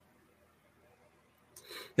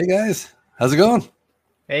Hey guys, how's it going?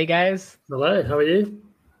 Hey guys, Hello, how are you?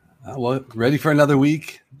 Well, ready for another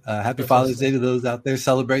week. Happy Father's Day Fantastic. to those out there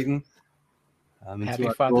celebrating. And to happy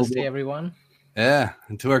our Father's Day, global, everyone.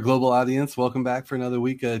 and to our global audience, welcome back for another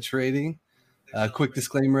week of trading. Quick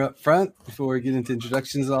disclaimer up front before we get into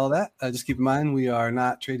introductions and all that. Just keep in mind we are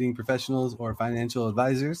not trading professionals or financial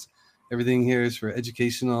advisors. Everything here is for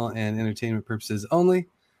educational and entertainment purposes only.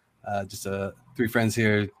 Just three friends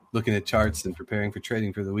here looking at charts and preparing for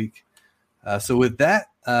trading for the week. So with that,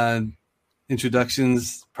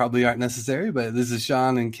 introductions probably aren't necessary, but this is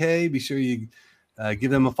Sean and Kay. Be sure you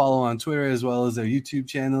give them a follow on Twitter as well as their YouTube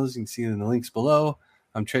channels. You can see it in the links below.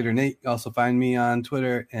 I'm Trader Nate. You also find me on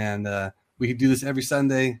Twitter, and we can do this every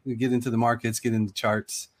Sunday. We get into the markets, get into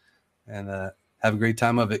charts, and have a great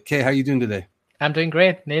time of it. Kay, how are you doing today? I'm doing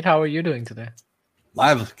great. Nate, how are you doing today?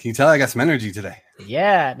 Live. Can you tell I got some energy today?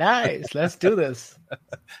 Yeah, nice. Let's do this. How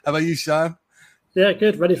about you, Sean? Yeah,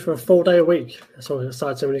 good. Ready for a full day a week. That's always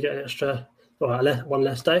exciting when you get an extra, one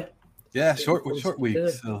less day. Yeah, short week. Yeah.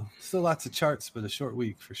 So still lots of charts, but a short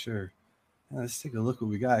week for sure. Let's take a look what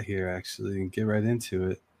we got here actually and get right into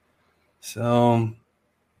it. So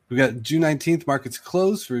we got June 19th, markets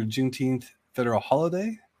closed for Juneteenth federal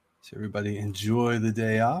holiday. So everybody enjoy the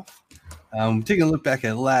day off. Taking a look back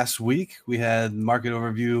at last week, we had market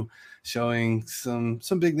overview showing some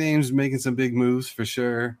big names making some big moves for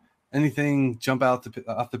sure. Anything jump out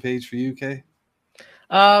off the page for you, Kay?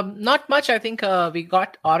 Not much. I think we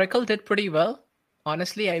got Oracle did pretty well.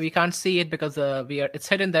 Honestly, we can't see it because it's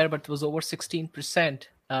hidden there, but it was over 16%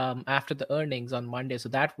 after the earnings on Monday. So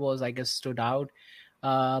that was, I guess, stood out.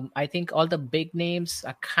 I think all the big names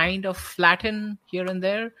are kind of flattened here and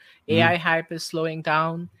there. AI hype is slowing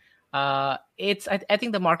down. I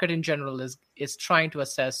think the market in general is trying to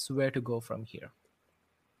assess where to go from here.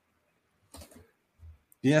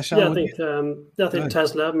 Yeah, Sean. I think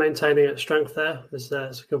Tesla maintaining its strength there is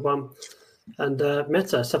a good one. And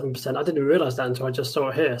Meta 7%. I didn't realize that until I just saw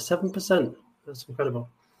it here. 7%. That's incredible.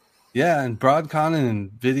 Yeah, and Broadcom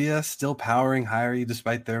and Nvidia still powering higher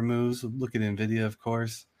despite their moves. Look at Nvidia, of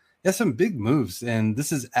course. Yeah, some big moves, and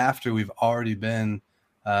this is after we've already been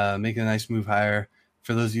making a nice move higher.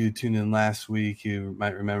 For those of you who tuned in last week, you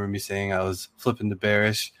might remember me saying I was flipping to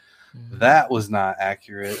bearish. That was not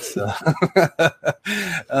accurate. So,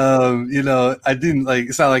 I didn't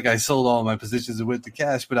it's not like I sold all my positions and went to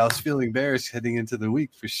cash, but I was feeling bearish heading into the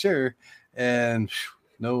week for sure. And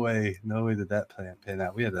no way did that pan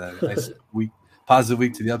out. We had a nice week, positive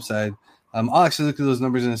week to the upside. I'll actually look at those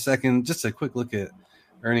numbers in a second. Just a quick look at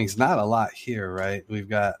earnings. Not a lot here, right? We've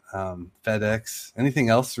got FedEx. Anything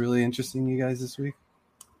else really interesting you guys this week?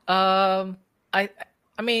 I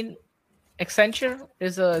mean, Accenture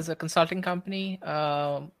is a consulting company.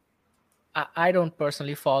 I don't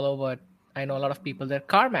personally follow, but I know a lot of people there.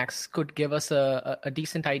 CarMax could give us a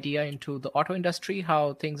decent idea into the auto industry,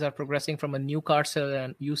 how things are progressing from a new car sale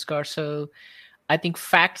and used car sale. I think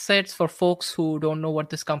FactSets, for folks who don't know what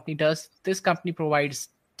this company does, this company provides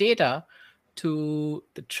data to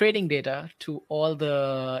the trading data to all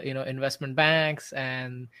the investment banks,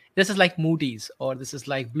 and this is like Moody's or this is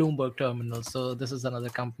like Bloomberg Terminal. So this is another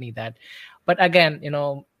company that, but again,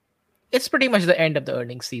 it's pretty much the end of the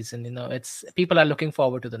earnings season. It's people are looking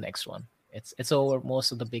forward to the next one. It's over.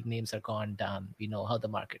 Most of the big names are gone down. We know how the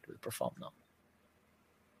market will perform now.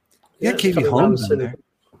 Yeah, KB Homes in there.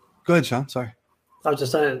 Go ahead, Sean. Sorry. I was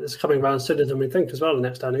just saying it's coming around sooner than we think as well. The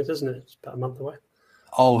next earnings, isn't it? It's about a month away.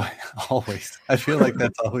 Always. I feel like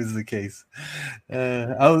that's always the case.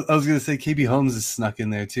 I was going to say KB Homes is snuck in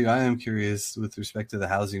there too. I am curious with respect to the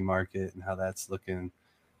housing market and how that's looking.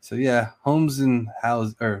 So yeah, homes and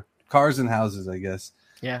cars and houses, I guess.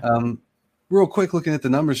 Yeah. Real quick, looking at the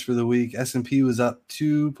numbers for the week, S&P was up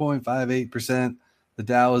 2.58%. The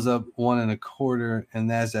Dow was up 1.25%, and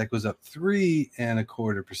Nasdaq was up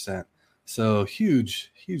 3.25%. So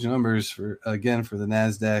huge numbers for the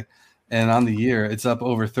Nasdaq. And on the year, it's up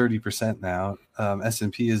over 30% now.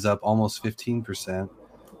 S&P is up almost 15%,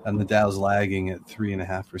 and the Dow's lagging at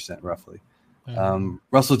 3.5% roughly.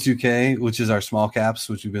 Russell 2K, which is our small caps,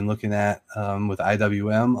 which we've been looking at with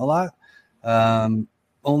IWM a lot,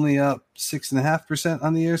 only up 6.5%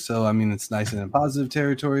 on the year. So, I mean, it's nice and in positive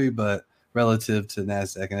territory, but relative to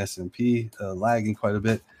Nasdaq and S&P, lagging quite a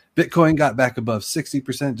bit. Bitcoin got back above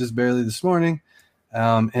 60% just barely this morning.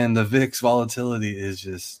 And the VIX volatility is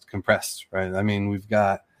just compressed, right? I mean, we've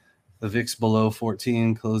got the VIX below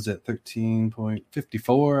 14, closed at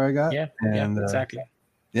 13.54, I got. Yeah, exactly.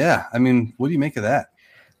 Yeah, I mean, what do you make of that?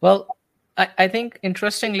 Well, I think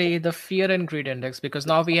interestingly, the fear and greed index, because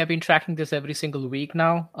now we have been tracking this every single week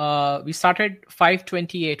now. We started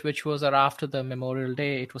 528, which was after the Memorial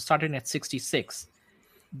Day. It was started at 66.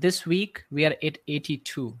 This week, we are at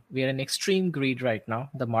 82. We are in extreme greed right now,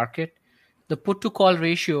 the market. The put to call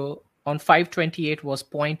ratio on 528 was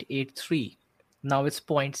 0.83. Now it's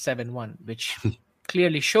 0.71, which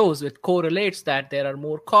clearly shows, it correlates that there are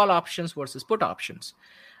more call options versus put options.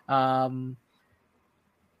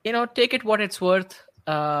 Take it what it's worth.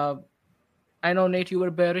 I know, Nate, you were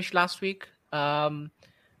bearish last week. I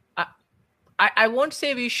won't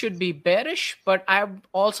say we should be bearish, but I'm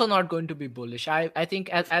also not going to be bullish. I think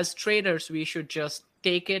as traders, we should just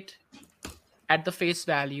take it at the face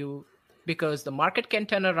value, because the market can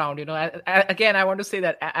turn around. Again, I want to say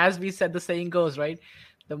that, as we said, the saying goes, right?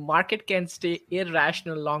 The market can stay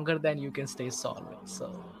irrational longer than you can stay solid.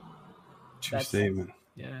 So true statement.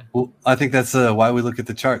 Yeah. Well, I think that's why we look at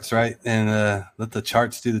the charts, right? And let the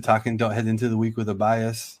charts do the talking. Don't head into the week with a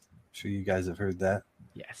bias. I'm sure you guys have heard that.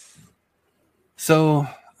 Yes. So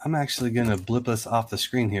I'm actually going to blip us off the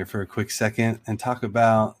screen here for a quick second and talk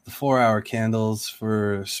about the 4-hour candles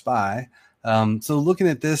for SPY. So looking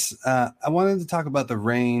at this, I wanted to talk about the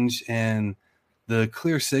range and the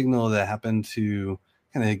clear signal that happened to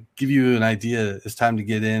kind of give you an idea it's time to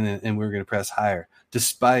get in, and we're going to press higher.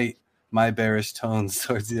 Despite my bearish tones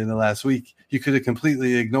towards the end of last week, you could have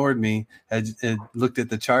completely ignored me and looked at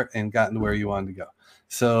the chart and gotten to where you wanted to go.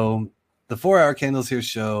 So the 4-hour candles here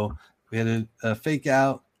show we had a fake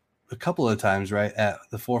out a couple of times, right, at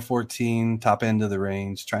the 414 top end of the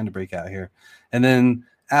range, trying to break out here. And then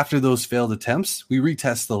after those failed attempts, we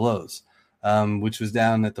retest the lows, which was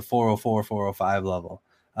down at the 404, 405 level.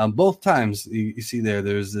 Both times you see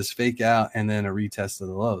there's this fake out and then a retest of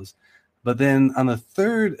the lows. But then on the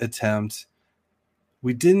third attempt,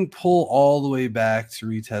 we didn't pull all the way back to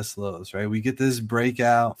retest lows, right? We get this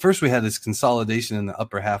breakout. First, we had this consolidation in the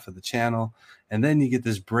upper half of the channel, and then you get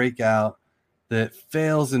this breakout that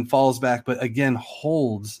fails and falls back, but again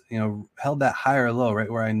holds, held that higher low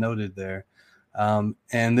right where I noted there. And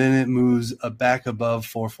then it moves back above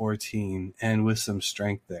 414 and with some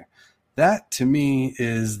strength there. That to me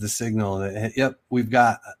is the signal that, yep, we've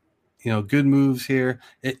got good moves here.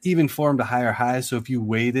 It even formed a higher high. So if you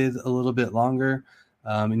waited a little bit longer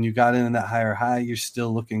and you got in that higher high, you're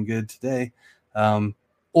still looking good today.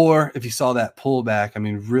 Or if you saw that pullback, I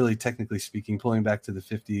mean, really technically speaking, pulling back to the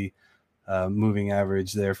 50 moving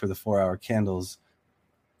average there for the 4-hour candles,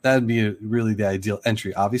 that'd be really the ideal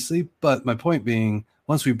entry, obviously. But my point being,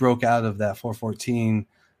 once we broke out of that 414,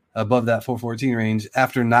 above that 414 range,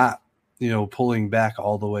 after not pulling back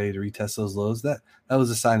all the way to retest those lows, that was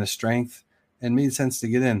a sign of strength and made sense to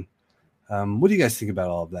get in. What do you guys think about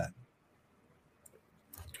all of that?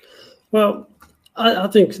 Well, I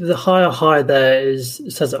think the higher high there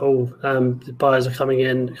says it all. The buyers are coming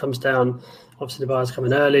in, it comes down. Obviously, the buyers come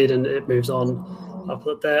in early, then it moves on up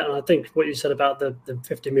there. And I think what you said about the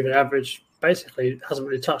 50 moving average basically hasn't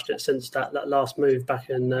really touched it since that last move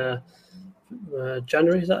back in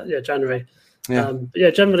January. Is that? Yeah, January. Yeah.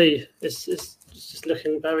 Generally, it's just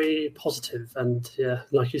looking very positive. And yeah,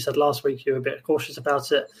 like you said last week, you were a bit cautious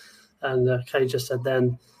about it. And Kay just said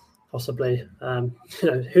then, possibly,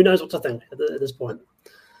 who knows what to think at this point.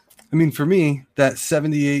 I mean, for me, that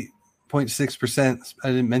 78.6%, I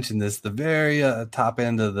didn't mention this, the very top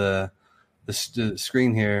end of the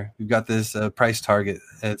screen here, we've got this price target.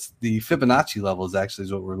 It's the Fibonacci levels, actually,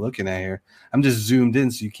 is what we're looking at here. I'm just zoomed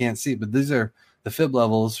in so you can't see it, but these are the Fib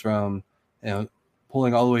levels from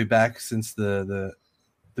pulling all the way back since the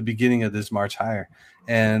beginning of this March higher.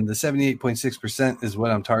 And the 78.6% is what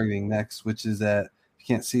I'm targeting next, which is at, you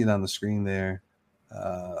can't see it on the screen there,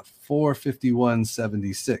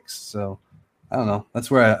 451.76. So I don't know. That's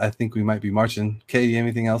where I think we might be marching. Kay,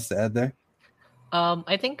 anything else to add there?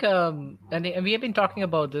 I think, and we have been talking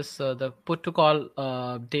about this, the put to call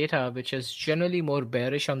data, which is generally more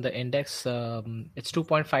bearish on the index. It's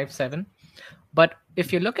 2.57. But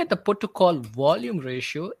if you look at the put to call volume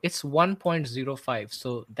ratio, it's 1.05.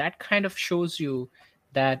 So that kind of shows you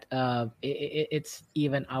that it's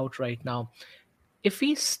even out right now. If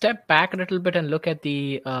we step back a little bit and look at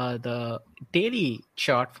the daily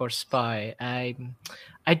chart for SPY, I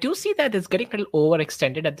do see that it's getting a little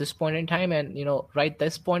overextended at this point in time. And, right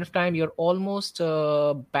this point of time, you're almost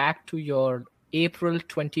back to your April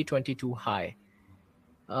 2022 high.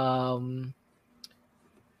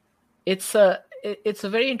 It's a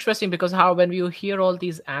very interesting, because when you hear all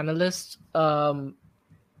these analysts,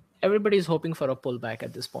 everybody's hoping for a pullback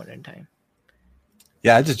at this point in time.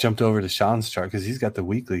 Yeah, I just jumped over to Sean's chart because he's got the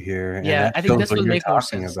weekly here. Yeah, I think this will make more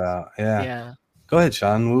sense. Yeah. Go ahead,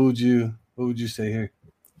 Sean. What would you What would you say here?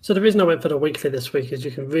 So the reason I went for the weekly this week is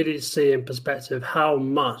you can really see in perspective how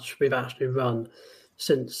much we've actually run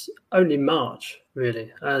since only March,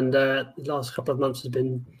 really. And the last couple of months has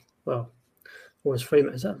been, well, almost 3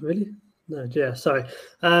 months. Is that really? No, yeah, sorry.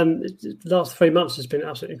 The last 3 months has been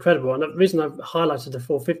absolutely incredible. And the reason I've highlighted the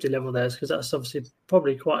 450 level there is because that's obviously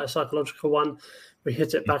probably quite a psychological one. We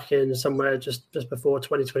hit it back in somewhere just before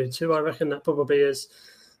 2022, I reckon that probably is.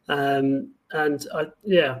 And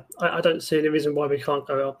I don't see any reason why we can't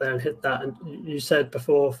go up there and hit that. And you said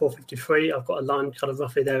before 453, I've got a line kind of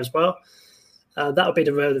roughly there as well. That would be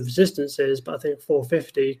the where the resistance is, but I think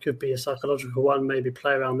 450 could be a psychological one, maybe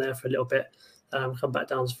play around there for a little bit, come back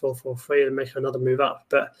down to 443 and make another move up.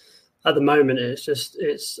 But at the moment, I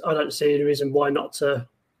don't see any reason why not to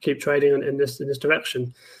keep trading in this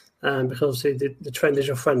direction. Because obviously the trend is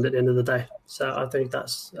your friend at the end of the day. So I think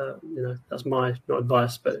that's that's my not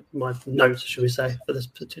advice, but my notes, should we say, for this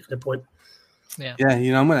particular point. Yeah.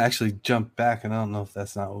 Yeah, I'm going to actually jump back, and I don't know if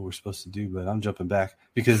that's not what we're supposed to do, but I'm jumping back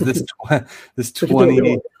because this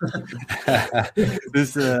 20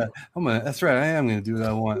 that's right, I am going to do what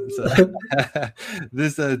I want. So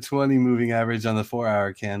this 20 moving average on the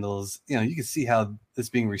 4-hour candles, you can see how it's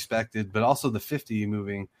being respected, but also the 50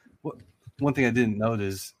 moving. One thing I didn't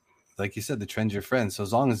notice, like you said, the trend's your friend. So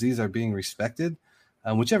as long as these are being respected,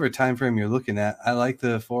 whichever time frame you're looking at, I like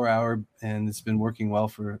the 4-hour, and it's been working well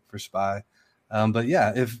for SPY. But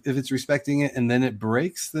yeah, if it's respecting it and then it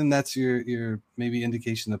breaks, then that's your maybe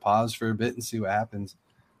indication to pause for a bit and see what happens.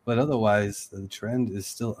 But otherwise, the trend is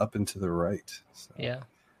still up and to the right. So. Yeah,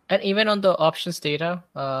 and even on the options data,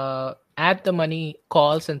 at the money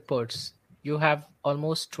calls and puts, you have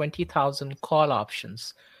almost 20,000 call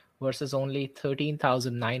options versus only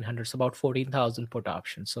 13,900, so about 14,000 put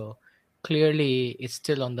options. So clearly, it's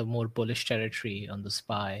still on the more bullish territory on the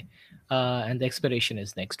SPY, and the expiration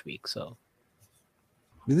is next week. So.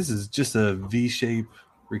 This is just a V-shape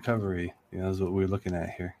recovery, is what we're looking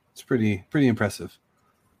at here. It's pretty impressive.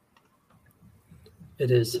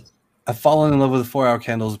 It is. I've fallen in love with the 4-hour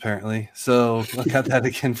candles, apparently. So look at that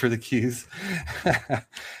again for the Qs.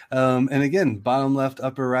 And again, bottom left,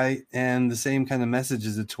 upper right, and the same kind of message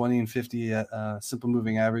as the 20 and 50 simple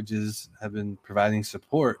moving averages have been providing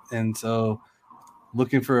support. And so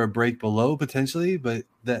looking for a break below potentially, but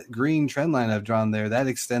that green trend line I've drawn there, that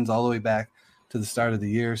extends all the way back to the start of the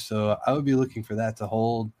year. So I would be looking for that to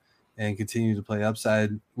hold and continue to play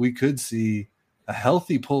upside. We could see a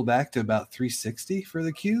healthy pullback to about 360 for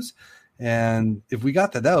the Qs. And if we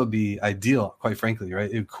got that, that would be ideal, quite frankly, right?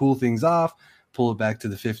 It would cool things off, pull it back to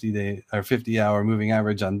the 50-day or 50-hour moving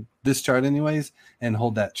average on this chart anyways, and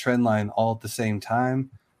hold that trend line all at the same time.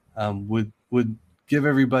 Would give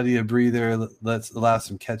everybody a breather. Let's allow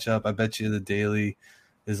some catch up. I bet you the daily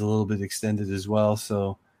is a little bit extended as well.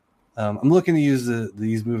 So I'm looking to use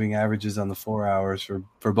these moving averages on the 4 hours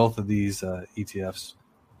for both of these ETFs.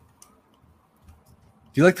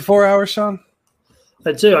 Do you like the 4 hours, Sean?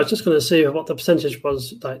 I do. I was just going to see what the percentage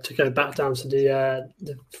was like to go back down to the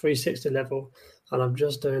 360 level, and I'm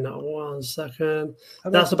just doing that 1 second.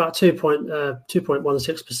 That's about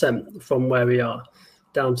 2.16% from where we are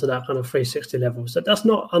down to that kind of 360 level. So that's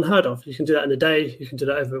not unheard of. You can do that in a day. You can do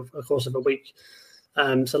that over the course of a week.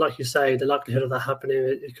 So like you say, the likelihood of that happening,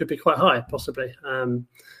 it could be quite high, possibly.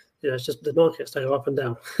 It's just the markets, they go up and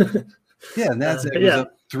down. Yeah, Nasdaq was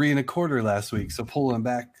up 3.25% last week, so pulling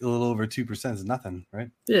back a little over 2% is nothing,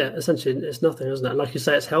 right? Yeah, essentially, it's nothing, isn't it? And like you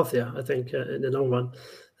say, it's healthier, I think, in the long run,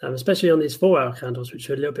 especially on these 4-hour candles, which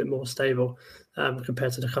are a little bit more stable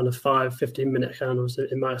compared to the kind of 5-15-minute candles,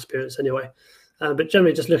 in my experience, anyway. But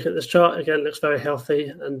generally, just looking at this chart again, it looks very healthy,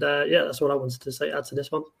 and that's what I wanted to say. Add to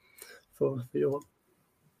this one for your one.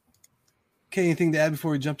 Okay, anything to add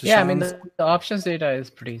before we jump to? Yeah, Sean's? I mean the options data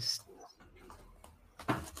is pretty.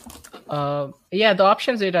 The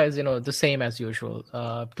options data is the same as usual.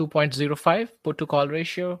 2.05 put to call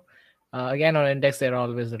ratio. Again, on index they're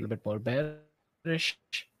always a little bit more bearish.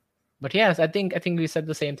 But yes, I think we said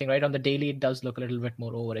the same thing, right? On the daily, it does look a little bit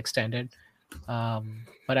more overextended.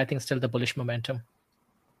 But I think still the bullish momentum.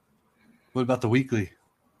 What about the weekly?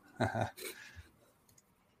 That's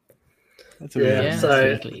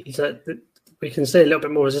so we can see a little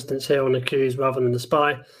bit more resistance here on the Qs rather than the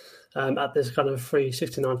SPY. At this kind of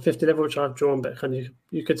 369.50 level, which I've drawn, but kind of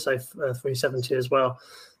you could say 370 as well.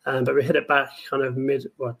 But we hit it back kind of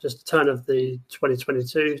just the turn of the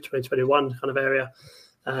 2022, 2021 kind of area.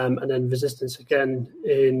 And then resistance again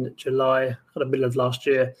in July, kind of middle of last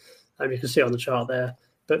year. You can see on the chart there.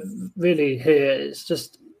 But really here, it's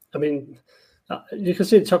just, you can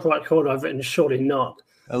see the top right corner, I've written surely not.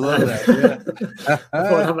 I love that. Yeah. I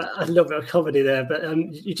thought I'd have a little bit of comedy there, but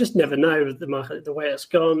you just never know with the market, the way it's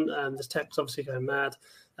gone. This tech's obviously going mad,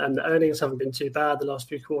 and the earnings haven't been too bad the last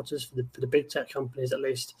few quarters for the big tech companies, at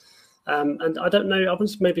least. And I don't know, I want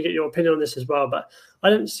to maybe get your opinion on this as well, but I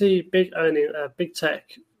don't see big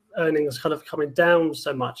tech earnings kind of coming down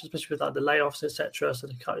so much, especially with like the layoffs, etc. So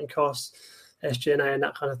the cutting costs, SG&A, and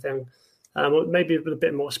that kind of thing. Maybe with a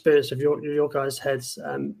bit more experience of your guys' heads,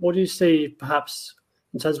 what do you see perhaps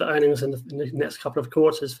in terms of earnings in the next couple of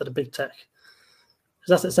quarters for the big tech? Because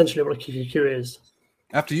that's essentially what a QQQ is.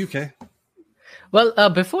 After UK. Well,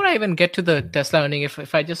 before I even get to the Tesla earning,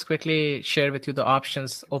 if I just quickly share with you the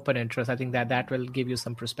options open interest, I think that will give you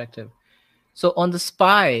some perspective. So on the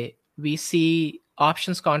SPY, we see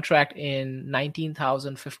options contract in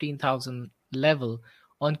 19,000, 15,000 level.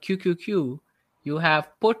 On QQQ, you have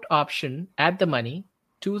put option at the money,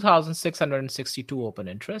 2,662 open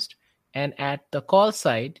interest. And at the call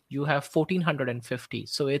side, you have 1,450.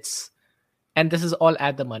 So and this is all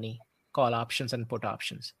at the money, call options and put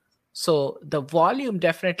options. So the volume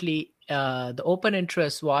definitely, the open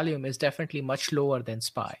interest volume is definitely much lower than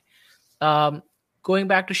SPY. Going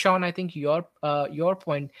back to Sean, I think your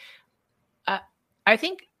point, I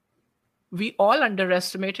think we all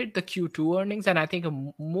underestimated the Q2 earnings, and I think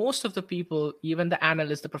most of the people, even the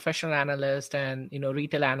analysts, the professional analyst, and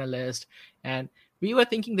retail analyst, and we were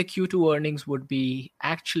thinking the Q2 earnings would be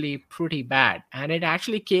actually pretty bad, and it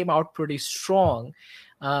actually came out pretty strong.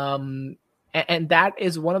 And that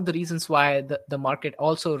is one of the reasons why the market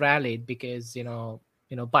also rallied, because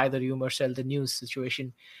buy the rumor, sell the news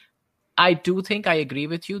situation. I do think I agree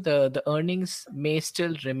with you. The earnings may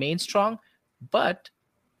still remain strong, but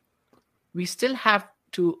we still have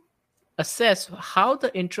to assess how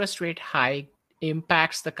the interest rate hike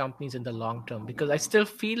impacts the companies in the long term, because I still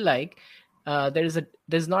feel like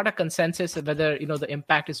there's not a consensus of whether the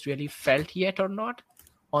impact is really felt yet or not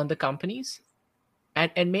on the companies.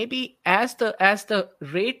 And maybe as the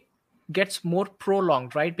rate gets more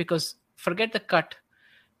prolonged, right? Because forget the cut,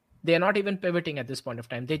 they're not even pivoting at this point of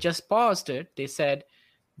time. They just paused it. They said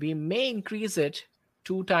we may increase it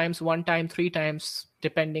 2 times, 1 time, 3 times,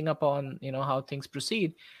 depending upon how things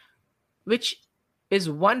proceed, which is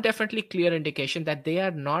one definitely clear indication that they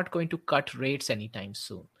are not going to cut rates anytime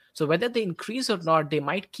soon. So whether they increase or not, they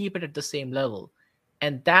might keep it at the same level,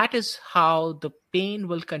 and that is how the pain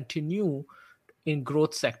will continue in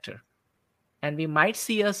growth sector. And we might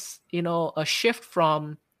see a shift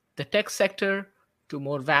from the tech sector to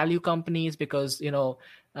more value companies, because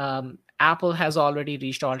Apple has already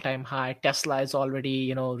reached all-time high. Tesla is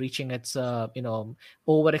already reaching its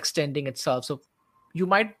overextending itself. So you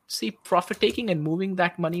might see profit taking and moving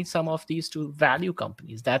that money, some of these, to value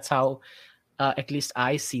companies. That's how at least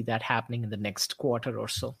I see that happening in the next quarter or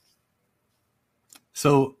so.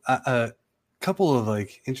 So couple of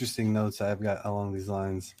interesting notes I've got along these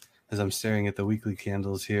lines as I'm staring at the weekly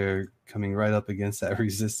candles here coming right up against that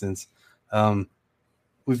resistance.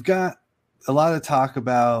 We've got a lot of talk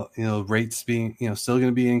about rates being still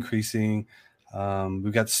going to be increasing.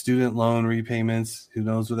 We've got student loan repayments. Who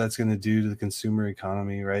knows what that's going to do to the consumer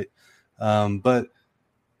economy, right? But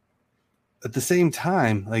at the same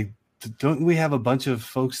time, don't we have a bunch of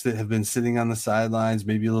folks that have been sitting on the sidelines,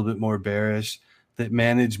 maybe a little bit more bearish, that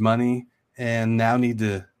manage money and now need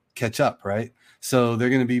to catch up, right? So they're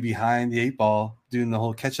going to be behind the 8 ball doing the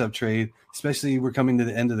whole catch-up trade, especially we're coming to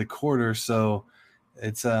the end of the quarter. So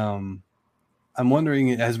it's I'm wondering,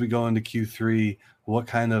 as we go into Q3, what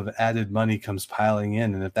kind of added money comes piling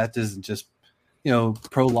in, and if that doesn't just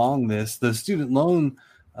prolong this. The student loan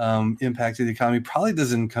impact of the economy probably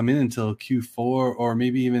doesn't come in until Q4 or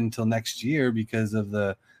maybe even until next year, because of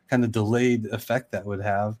the kind of delayed effect that would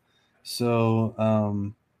have. So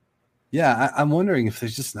I'm wondering if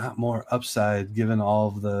there's just not more upside, given all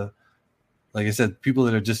of the, like I said, people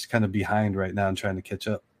that are just kind of behind right now and trying to catch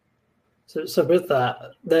up. So with that,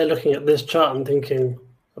 they're looking at this chart and thinking,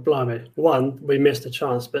 oh, blimey, 1, we missed a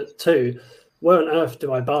chance, but 2, where on earth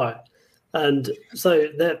do I buy? And so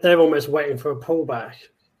they're almost waiting for a pullback,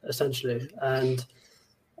 essentially. And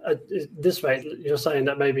at this rate, you're saying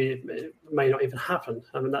that maybe it may not even happen.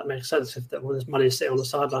 I mean, that makes sense if there's money sitting on the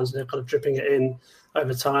sidelines and they're kind of dripping it in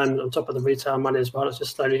over time on top of the retail money as well. It's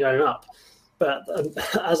just slowly going up. But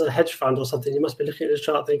as a hedge fund or something, you must be looking at this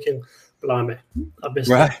chart thinking, blimey, I missed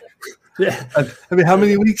it. Yeah. I mean, how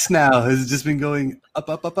many weeks now has it just been going up,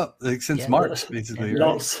 since March, basically?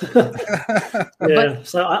 Lots. Right?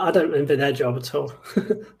 So I don't envy their job at all.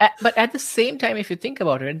 But at the same time, if you think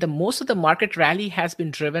about it, the most of the market rally has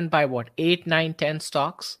been driven by 8, 9, 10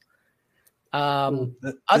 stocks.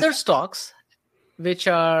 Other stocks which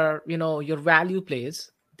are, your value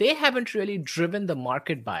plays, they haven't really driven the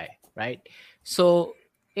market buy, right? So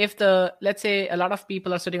if let's say a lot of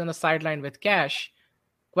people are sitting on the sideline with cash,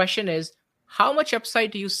 question is, how much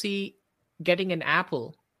upside do you see getting an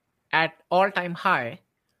Apple at all-time high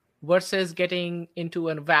versus getting into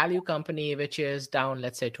a value company which is down,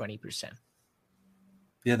 let's say 20%?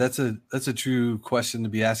 Yeah, that's a true question to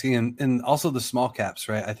be asking. And also the small caps,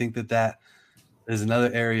 right? I think that is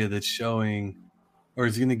another area that's showing or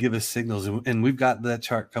is going to give us signals. And we've got that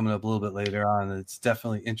chart coming up a little bit later on. It's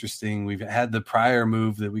definitely interesting. We've had the prior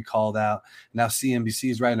move that we called out. Now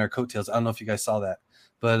CNBC is riding our coattails. I don't know if you guys saw that.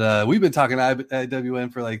 But we've been talking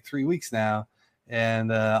IWN for like 3 weeks now.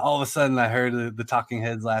 And all of a sudden I heard the talking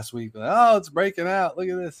heads last week. Oh, it's breaking out. Look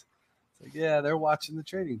at this. It's like, yeah, they're watching the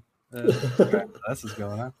trading. That's what's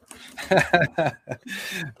going on.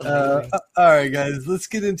 All right, guys, let's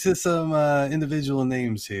get into some individual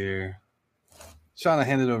names here. Sean, I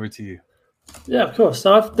hand it over to you. Yeah, of course.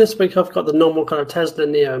 So this week I've got the normal kind of Tesla,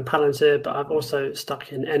 NIO, and Palantir, but I've also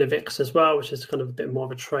stuck in Enovix as well, which is kind of a bit more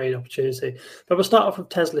of a trade opportunity. But we'll start off with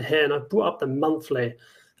Tesla here, and I brought up the monthly,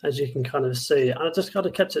 as you can kind of see. And I just kind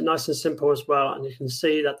of kept it nice and simple as well. And you can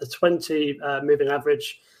see that the 20 moving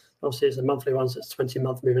average, obviously it's a monthly one, so it's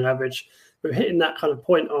 20-month moving average. We're hitting that kind of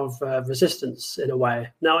point of resistance in a way.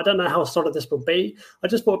 Now, I don't know how solid this will be. I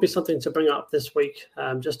just thought it'd be something to bring up this week,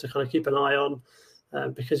 just to kind of keep an eye on.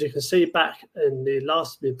 Because you can see back in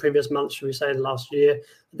the previous month, should we say, the last year,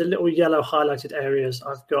 the little yellow highlighted areas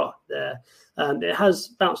I've got there. It has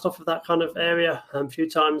bounced off of that kind of area a few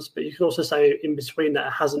times, but you can also say in between that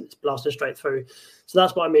it hasn't, it's blasted straight through. So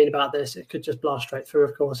that's what I mean about this. It could just blast straight through.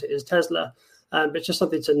 Of course, it is Tesla, but just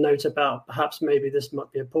something to note about. Perhaps maybe this might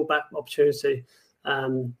be a pullback opportunity.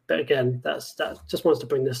 But again, that just wants to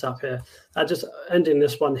bring this up here. Just ending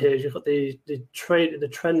this one here, you've got the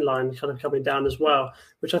trend line kind of coming down as well,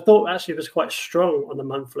 which I thought actually was quite strong on the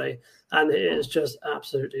monthly, and it is just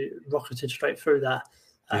absolutely rocketed straight through that.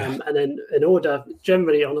 And then in order,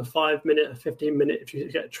 generally on a 5-minute or 15-minute, if you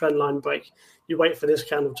get a trend line break, you wait for this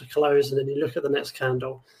candle to close, and then you look at the next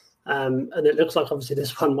candle. And it looks like obviously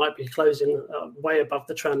this one might be closing way above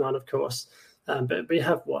the trend line, of course. But we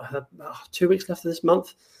have 2 weeks left of this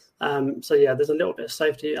month. So yeah, there's a little bit of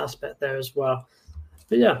safety aspect there as well.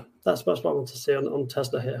 But yeah, that's what I want to see on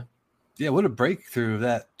Tesla here. Yeah, what a breakthrough of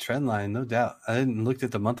that trend line, no doubt. I hadn't looked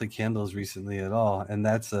at the monthly candles recently at all, and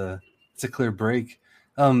it's a clear break.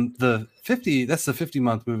 The 50, that's the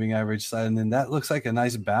 50-month moving average side, and then that looks like a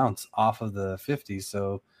nice bounce off of the 50.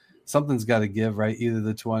 So something's got to give, right? Either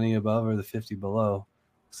the 20 above or the 50 below.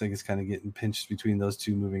 Looks like it's kind of getting pinched between those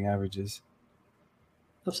two moving averages.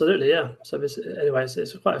 Absolutely, yeah. So it's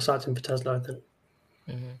quite exciting for Tesla, I think.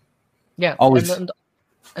 Mm-hmm. Yeah, always.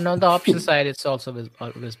 And on the option side, it's also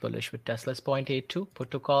always bullish with Tesla. It's 0.82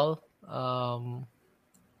 put to call.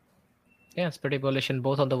 Yeah, it's pretty bullish, and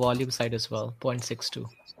both on the volume side as well, 0.62.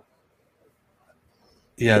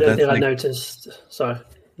 Yeah, that's I noticed. Sorry,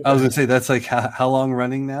 I was gonna say that's like how long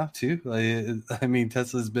running now too. Like, I mean,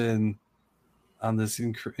 Tesla's been on this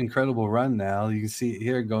incredible run now. You can see it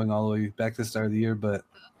here going all the way back to the start of the year, but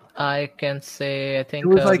I can say I think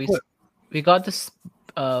we got this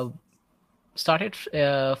started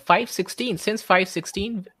 516. Since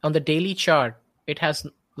 516 on the daily chart, it has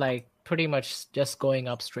like pretty much just going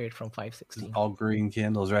up straight from 516. All green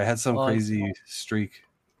candles, right? Had some crazy streak.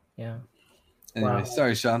 Yeah. Anyway, wow.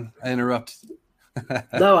 Sorry, Sean, I interrupted.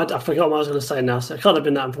 No, I forgot what I was going to say now, so it can't have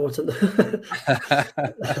been that important.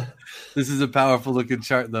 This is a powerful looking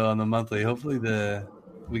chart, though, on the monthly. Hopefully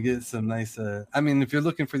we get some nice... I mean, if you're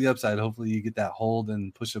looking for the upside, hopefully you get that hold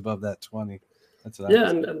and push above that 20. That's what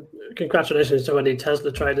and congratulations to any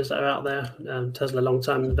Tesla traders that are out there. Tesla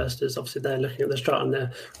long-term investors, obviously they're looking at this chart and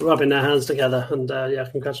they're rubbing their hands together. And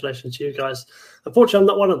congratulations to you guys. Unfortunately, I'm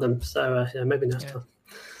not one of them, so maybe next time.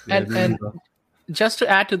 And just to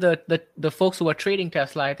add to the folks who are trading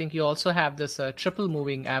Tesla, I think you also have this triple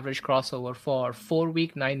moving average crossover for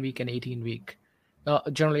 4-week, 9-week, and 18-week.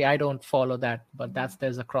 Generally, I don't follow that, but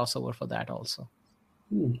there's a crossover for that also.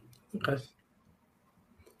 Okay.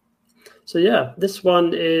 So yeah, this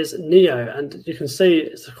one is NIO, and you can see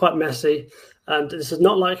it's quite messy. And this is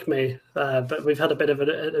not like me, but we've had a bit of an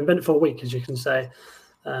eventful week, as you can say.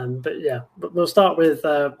 But we'll start with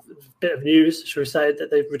a bit of news, should we say, that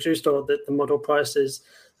they've reduced all the model prices.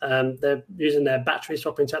 They're using their battery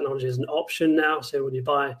swapping technology as an option now. So when you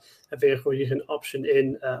buy a vehicle, you can opt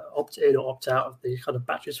in or opt out of the kind of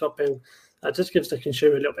battery swapping. It just gives the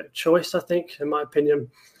consumer a little bit of choice, I think, in my opinion.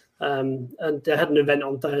 And they had an event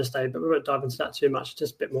on Thursday, but we won't dive into that too much.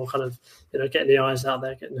 Just a bit more kind of, getting the eyes out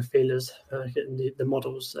there, getting the feelers, getting the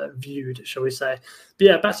models viewed, shall we say. But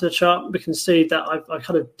yeah, back to the chart, we can see that I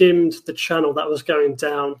kind of dimmed the channel that was going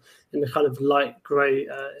down in the kind of light grey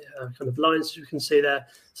kind of lines, as you can see there.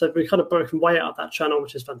 So we've kind of broken way out of that channel,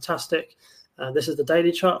 which is fantastic. This is the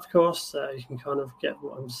daily chart, of course. You can kind of get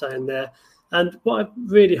what I'm saying there. And what I've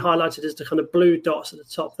really highlighted is the kind of blue dots at the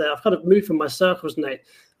top there. I've kind of moved from my circles, Nate.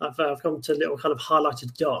 I've gone to little kind of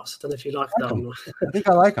highlighted dots. I don't know if you like that or not. I think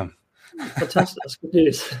I like them. Fantastic. That's good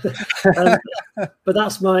news. But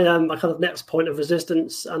that's my kind of next point of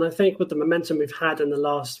resistance. And I think with the momentum we've had in the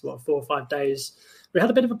last, 4 or 5 days, we had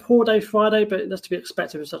a bit of a poor day Friday, but that's to be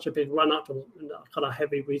expected with such a big run-up and kind of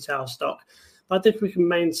heavy retail stock. But I think we can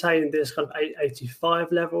maintain this kind of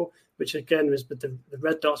 885 level, which again is with the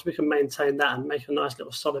red dots. We can maintain that and make a nice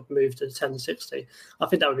little solid move to 1060. I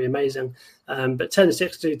think that would be amazing. But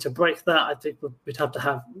 1060 to break that, I think we'd have to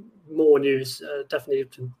have more news, definitely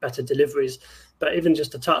better deliveries. But even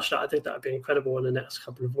just to touch that, I think that would be incredible in the next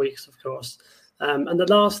couple of weeks, of course. And the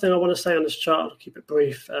last thing I want to say on this chart, I'll keep it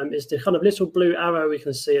brief, is the kind of little blue arrow we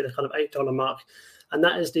can see at the kind of $8 mark. And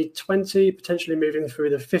that is the 20 potentially moving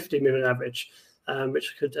through the 50 moving average,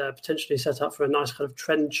 which could potentially set up for a nice kind of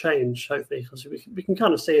trend change, hopefully, because we can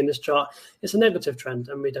kind of see in this chart it's a negative trend,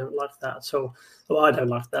 and we don't like that at all. Well, I don't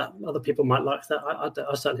like that. Other people might like that.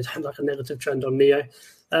 I certainly don't like a negative trend on NIO.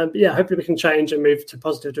 But yeah, hopefully we can change and move to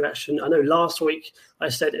positive direction. I know last week I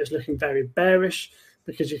said it was looking very bearish,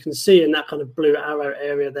 because you can see in that kind of blue arrow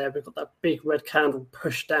area there, we've got that big red candle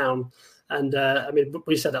pushed down. And I mean,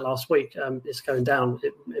 we said it last week. It's going down.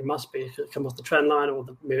 It must be. It could come off the trend line or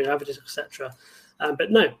the moving averages, etc.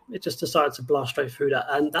 But no, it just decided to blast straight through that,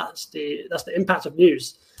 and that's the impact of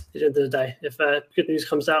news. At the end of the day, if good news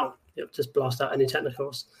comes out, it'll just blast out any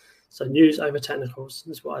technicals. So news over technicals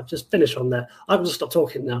is what I've just finished on there. I can just stop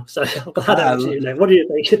talking now. So I'll hand over to you now. What do you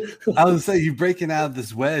think? I would say you're breaking out of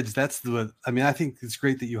this wedge. I think it's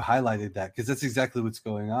great that you highlighted that, because that's exactly what's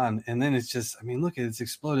going on. And then it's just, I mean, look, it's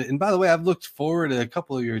exploded. And by the way, I've looked forward at a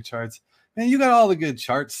couple of your charts. Man, you got all the good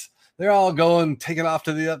charts. They're all taking off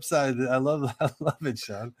to the upside. I love it,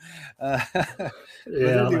 Sean.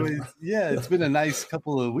 It's been a nice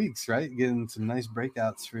couple of weeks, right? Getting some nice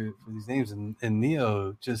breakouts for these names. And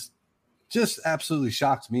NIO just absolutely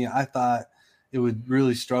shocked me. I thought it would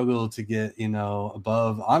really struggle to get,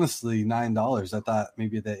 above, honestly, $9. I thought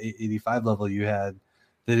maybe at that 885 level you had,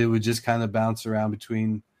 that it would just kind of bounce around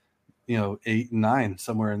between, 8 and 9,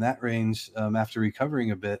 somewhere in that range after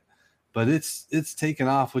recovering a bit. But it's taken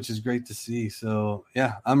off, which is great to see. So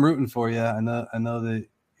yeah, I'm rooting for you. I know that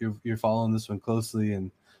you're following this one closely,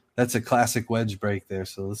 and that's a classic wedge break there.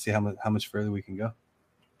 So let's see how much further we can go.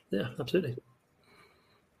 Yeah, absolutely.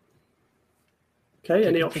 Okay,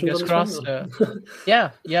 any options? Crossed,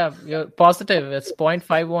 yeah, you're positive. It's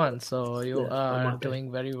 0.51, so you are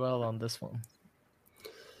doing very well on this one.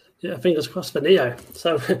 Yeah, fingers crossed for NIO.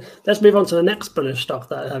 So let's move on to the next bullish stock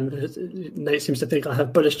that Nate seems to think I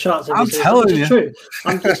have bullish charts. I'm telling you. True.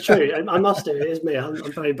 It's true. I must do. It is me. I'm a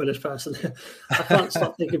very bullish person. I can't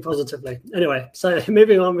stop thinking positively. Anyway, so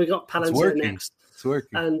moving on, we've got Palantir next. It's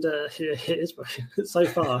working. And it is working so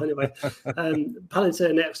far. Anyway,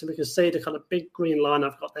 Palantir next, and we can see the kind of big green line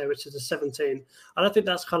I've got there, which is a 17. And I think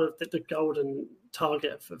that's kind of the golden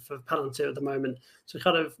target for Palantir at the moment, to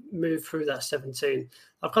kind of move through that 17.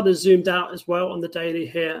 I've kind of zoomed out as well on the daily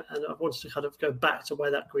here, and I wanted to kind of go back to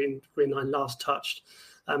where that green line last touched.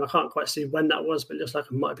 I can't quite see when that was, but it looks like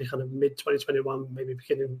it might be kind of mid-2021, maybe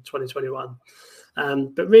beginning 2021.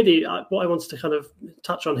 But really, what I wanted to kind of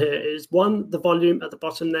touch on here is, one, the volume at the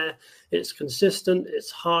bottom there. It's consistent,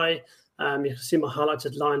 it's high. You can see my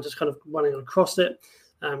highlighted line just kind of running across it.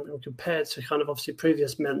 And compared to kind of obviously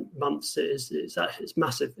previous months, it's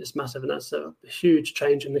massive. It's massive, and that's a huge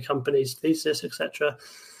change in the company's thesis, etc.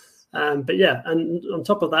 But yeah, and on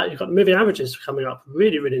top of that, you've got the moving averages coming up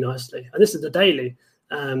really, really nicely. And this is the daily.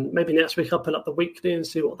 Maybe next week I'll pull up the weekly and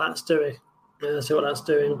see what that's doing.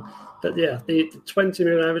 But yeah, the 20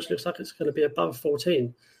 moving average looks like it's going to be above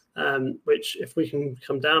 14, which if we can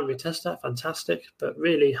come down, retest that, fantastic. But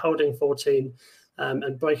really holding 14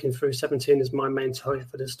 and breaking through 17 is my main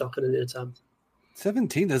target for this stock in the near term.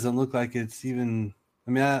 17 doesn't look like it's even,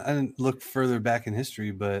 I mean, I didn't look further back in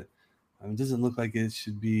history, but it doesn't look like it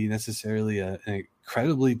should be necessarily an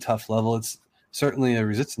incredibly tough level. It's certainly a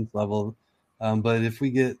resistance level. But if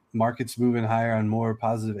we get markets moving higher on more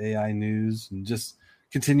positive AI news and just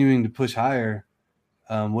continuing to push higher,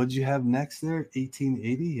 what did you have next there?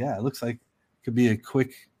 1880? Yeah, it looks like it could be a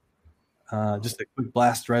quick just a quick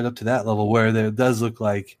blast right up to that level where there does look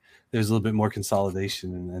like there's a little bit more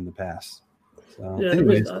consolidation in the past. So,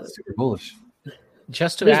 anyways, super bullish.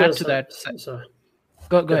 Just to add to that, sorry.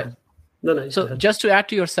 Go ahead. No, so just to add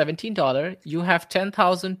to your $17, you have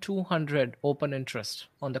 10,200 open interest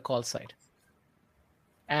on the call side.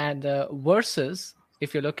 And versus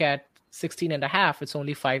if you look at 16.5, it's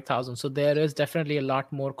only 5,000. So there is definitely a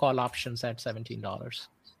lot more call options at $17.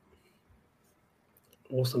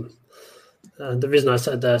 Awesome. The reason I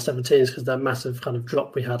said 17 is because that massive kind of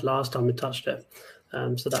drop we had last time we touched it.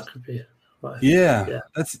 So that could be right. Yeah.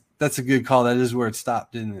 That's a good call. That is where it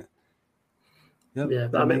stopped, didn't it? Yep, yeah,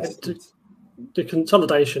 but I mean, the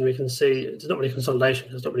consolidation we can see, it's not really consolidation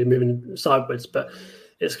because it's not really moving sideways, but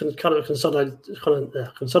it's kind of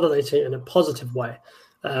consolidating in a positive way.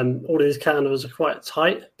 All of these candles are quite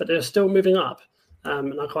tight, but they're still moving up.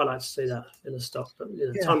 And I quite like to see that in the stock, but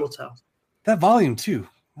time will tell. That volume too.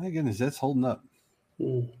 My goodness, that's holding up.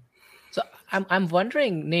 So I'm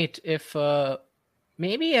wondering, Nate, if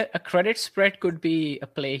maybe a credit spread could be a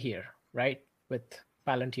play here, right? With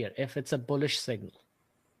Palantir, if it's a bullish signal.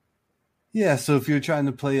 Yeah, so if you're trying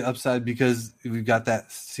to play upside because we've got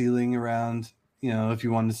that ceiling around, if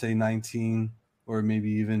you wanted to say 19 or maybe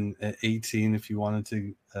even at 18 if you wanted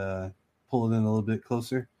to pull it in a little bit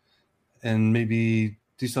closer and maybe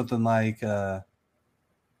do something like an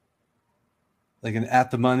at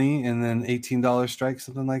the money and then $18 strike,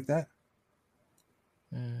 something like that.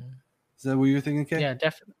 Is that what you're thinking, Kay? Yeah,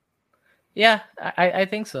 definitely. Yeah, I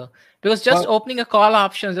think so. Because just opening a call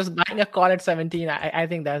option, just buying a call at 17, I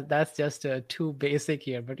think that's just too basic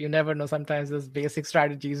here. But you never know. Sometimes those basic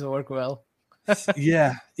strategies work well.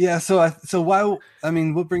 Yeah. So why? I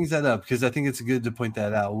mean, what brings that up? Because I think it's good to point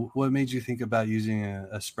that out. What made you think about using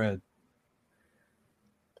a spread?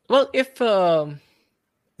 Well, if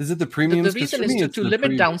is it the premiums? The reason is to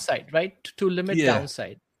limit downside, right? To limit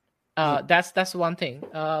downside. That's one thing.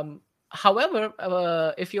 However,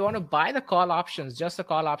 if you want to buy the call options, just the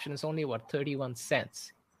call option is only 31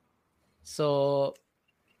 cents. So,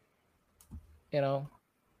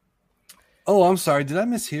 Oh, I'm sorry. Did I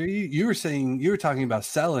mishear you? You were talking about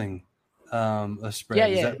selling a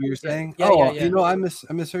spread. Is that what you're saying? Yeah. I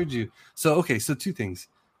misheard you. So two things.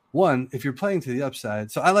 One, if you're playing to the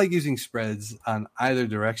upside, so I like using spreads on either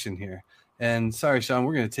direction here. And sorry, Sean,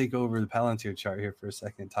 we're going to take over the Palantir chart here for a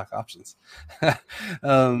second and talk options.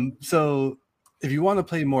 So if you want to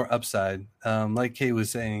play more upside, like Kay was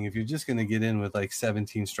saying, if you're just going to get in with like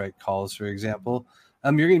 17 strike calls, for example,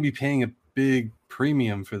 you're going to be paying a big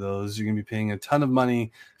premium for those. You're going to be paying a ton of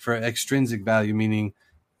money for extrinsic value, meaning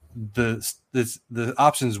the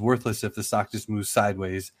option's worthless if the stock just moves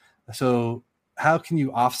sideways. So how can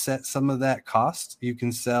you offset some of that cost? You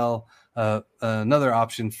can sell another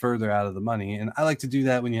option further out of the money. And I like to do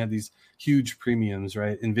that when you have these huge premiums,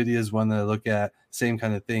 right? NVIDIA is one that I look at, same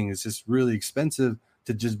kind of thing. It's just really expensive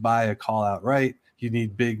to just buy a call outright. You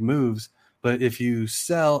need big moves. But if you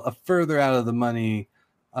sell a further out of the money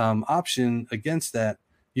option against that,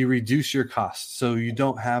 you reduce your costs. So you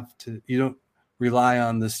don't rely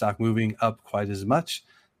on the stock moving up quite as much,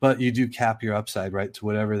 but you do cap your upside, right, to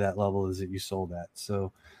whatever that level is that you sold at.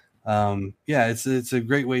 So it's a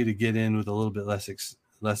great way to get in with a little bit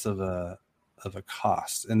less of a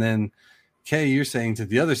cost. And then Kay, you're saying to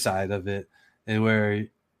the other side of it, and where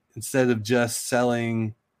instead of just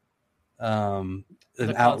selling an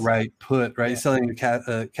outright put, right, selling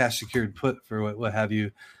a cash secured put for what have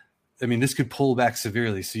you, I mean, this could pull back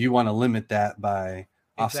severely. So you want to limit that by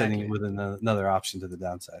offsetting it with another option to the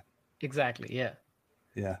downside. Exactly. Yeah.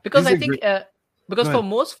 Yeah. Because I think because for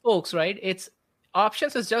most folks, right, it's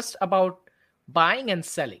options is just about buying and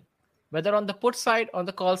selling, whether on the put side, on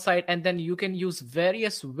the call side, and then you can use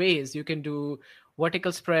various ways. You can do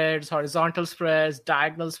vertical spreads, horizontal spreads,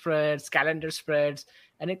 diagonal spreads, calendar spreads,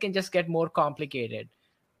 and it can just get more complicated.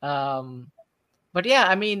 But yeah,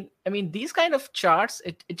 I mean, these kind of charts,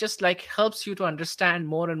 it just like helps you to understand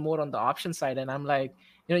more and more on the option side. And I'm like,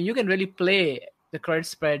 you can really play the credit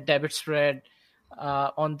spread, debit spread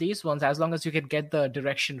on these ones as long as you can get the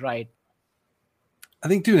direction right. I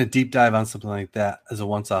think doing a deep dive on something like that as a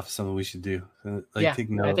once-off is something we should do. Take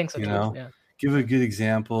note, I think so too. Yeah. Give a good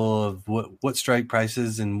example of what strike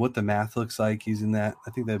prices and what the math looks like using that.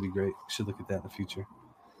 I think that'd be great. We should look at that in the future.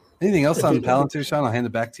 Anything else on Palantir, Sean? I'll hand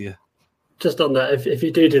it back to you. Just on that, if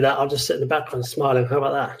you do that, I'll just sit in the background smiling. How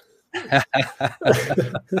about that?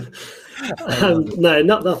 No,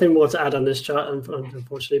 nothing more to add on this chart,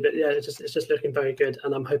 unfortunately. But yeah, it's just looking very good,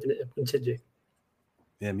 and I'm hoping it will continue.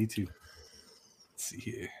 Yeah, me too. Let's see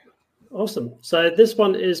here. Awesome. So this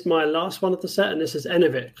one is my last one of the set, and this is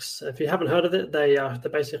Enovix. If you haven't heard of it, they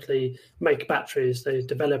basically make batteries. They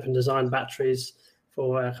develop and design batteries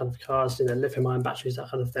for kind of cars, lithium-ion batteries, that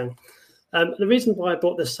kind of thing. The reason why I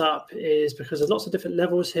brought this up is because there's lots of different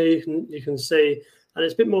levels here you can see, and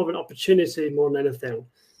it's a bit more of an opportunity more than anything.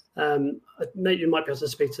 Nate, you might be able to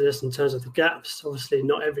speak to this in terms of the gaps. Obviously,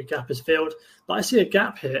 not every gap is filled, but I see a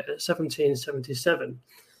gap here at 1777.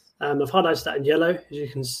 I've highlighted that in yellow, as you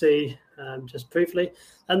can see just briefly.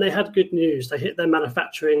 And they had good news. They hit their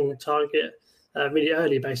manufacturing target really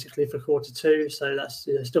early, basically, for Q2. So that's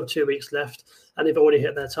still 2 weeks left. And they've already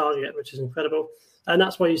hit their target, which is incredible. And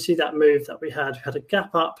that's why you see that move that we had. We had a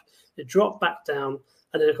gap up, it dropped back down,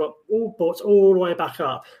 and then it got bought all the way back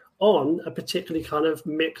up on a particularly kind of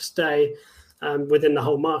mixed day within the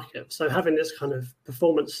whole market. So having this kind of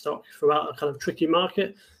performance stock throughout a kind of tricky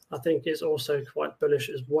market, I think is also quite bullish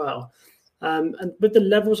as well. And with the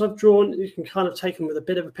levels I've drawn, you can kind of take them with a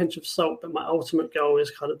bit of a pinch of salt, but my ultimate goal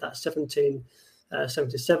is kind of that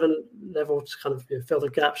 1777 level to kind of fill the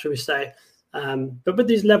gap, shall we say. But with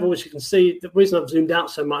these levels, you can see the reason I've zoomed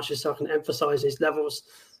out so much is so I can emphasize these levels.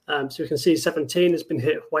 So you can see 17 has been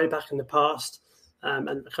hit way back in the past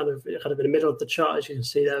and kind of in the middle of the chart, as you can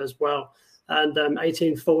see there as well. And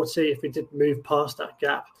 1840, if we did move past that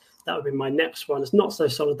gap, that would be my next one. It's not so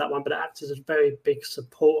solid, that one, but it acts as a very big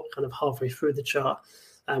support kind of halfway through the chart,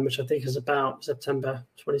 which I think is about September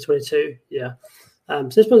 2022. Yeah. So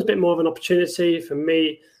this one's a bit more of an opportunity for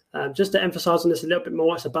me. Just to emphasize on this a little bit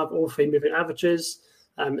more, it's above all three moving averages.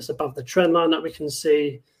 It's above the trend line that we can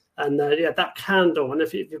see. And that candle. And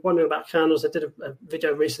if you're wondering about candles, I did a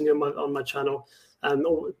video recently on my channel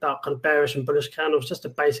all about kind of bearish and bullish candles, just the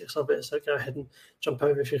basics of it. So go ahead and jump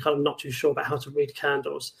over if you're kind of not too sure about how to read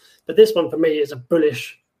candles. But this one for me is a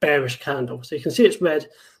bullish, bearish candle. So you can see it's red,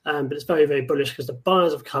 but it's very, very bullish because the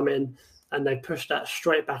buyers have come in and they pushed that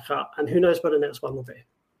straight back up. And who knows where the next one will be.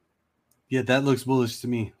 Yeah, that looks bullish to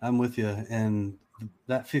me. I'm with you. And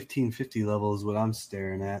that 1550 level is what I'm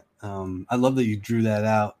staring at. I love that you drew that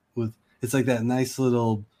out. It's like that nice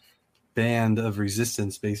little band of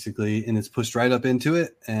resistance, basically, and it's pushed right up into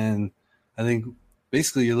it. And I think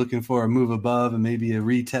basically you're looking for a move above and maybe a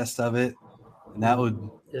retest of it, and that would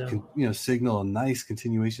signal a nice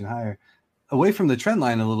continuation higher away from the trend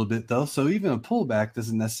line a little bit, though. So even a pullback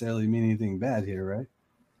doesn't necessarily mean anything bad here, right?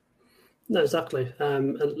 No, exactly.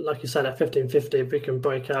 And like you said, at 1550, if we can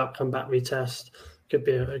break out, come back, retest, could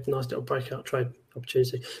be a nice little breakout trade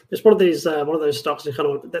opportunity. It's one of these, one of those stocks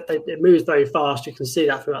that it moves very fast. You can see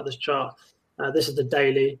that throughout this chart. This is the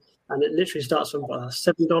daily, and it literally starts from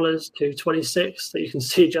 $7 to 26 that you can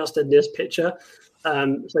see just in this picture.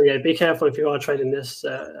 So yeah, be careful if you are trading this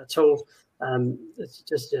at all. It's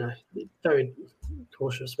just very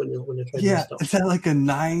cautious when you're trading this stock. Is that like a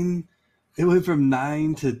 9? It went from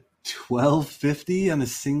 9 to 12.50 on a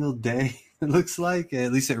single day. It looks like,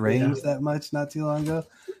 at least it ranged that much not too long ago.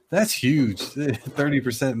 That's huge.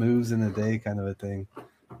 30% moves in a day, kind of a thing.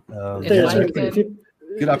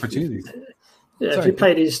 Good opportunities. Yeah, if you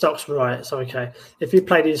play these stocks right, it's okay. If you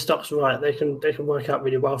play these stocks right, they can work out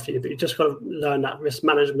really well for you. But you just got to learn that risk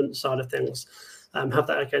management side of things. Have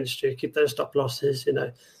that against you. Keep those stop losses,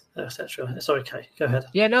 etc. It's okay. Go ahead.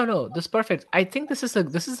 Yeah, no, this is perfect. I think this is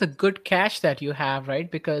a good cash that you have,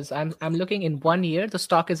 right? Because I'm looking in 1 year, the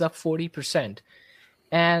stock is up 40%,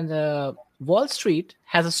 and Wall Street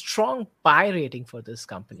has a strong buy rating for this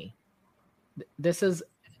company. This is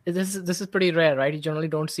pretty rare, right? You generally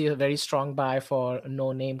don't see a very strong buy for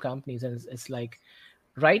no-name companies, and it's like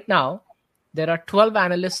right now there are 12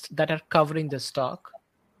 analysts that are covering this stock.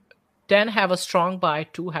 10 have a strong buy,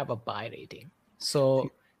 2 have a buy rating. So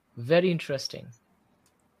very interesting.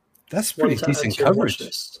 That's pretty decent coverage.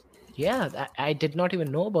 Yeah, I did not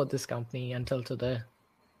even know about this company until today.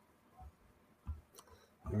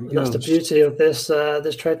 That's the beauty of this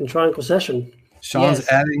trade and triangle session. Sean's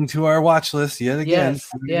adding to our watch list yet again.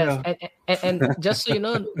 Yes. And just so you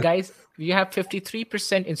know, guys, you have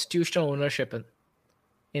 53% institutional ownership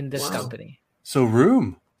in this company. So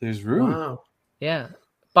there's room. Wow. Yeah.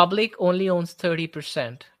 Public only owns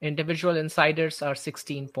 30%. Individual insiders are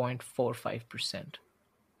 16.45%.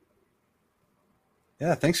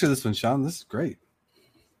 Yeah, thanks for this one, Sean. This is great.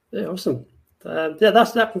 Yeah, awesome.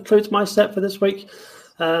 That concludes my set for this week.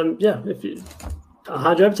 I'll hand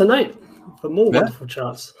you over to Nate for more wonderful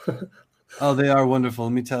charts. Oh, they are wonderful.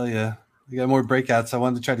 Let me tell you. You got more breakouts. I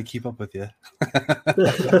wanted to try to keep up with you.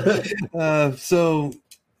 And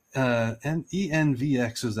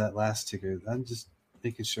ENVX was that last ticker. I'm just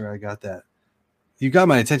making sure I got that. You got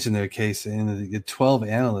my attention there, Case, and you had 12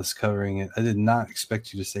 analysts covering it. I did not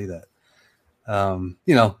expect you to say that.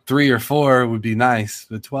 3 or 4 would be nice,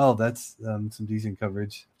 but 12, that's some decent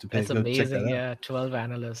coverage to pay. That's amazing. Yeah, 12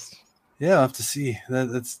 analysts. Yeah, I'll have to see.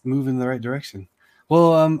 That's moving in the right direction.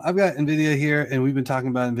 Well, I've got NVIDIA here, and we've been talking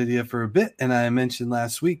about NVIDIA for a bit, and I mentioned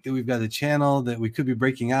last week that we've got a channel that we could be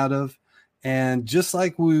breaking out of. And just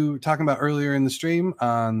like we were talking about earlier in the stream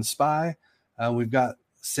on SPY, we've got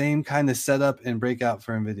same kind of setup and breakout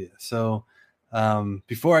for NVIDIA. So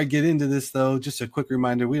before I get into this, though, just a quick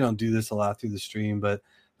reminder, we don't do this a lot through the stream, but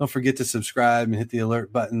don't forget to subscribe and hit the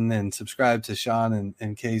alert button and subscribe to Sean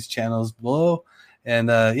and Kay's channels below. And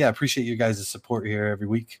appreciate you guys' support here every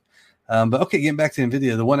week. But okay, getting back to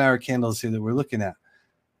NVIDIA, the 1 hour candles here that we're looking at,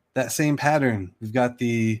 that same pattern. We've got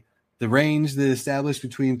the range that established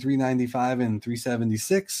between 395 and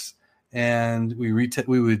 376, and we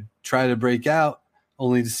would try to break out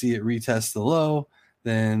only to see it retest the low.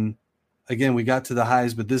 Then again, we got to the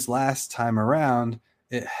highs, but this last time around,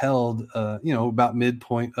 it held about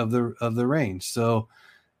midpoint of the range. So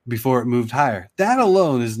before it moved higher, that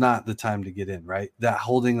alone is not the time to get in, right? That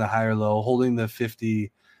holding the higher low, holding the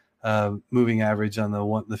 50 moving average on the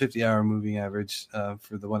 50-hour moving average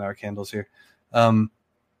for the 1 hour candles here.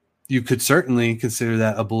 You could certainly consider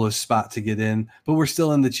that a bullish spot to get in, but we're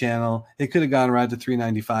still in the channel. It could have gone right to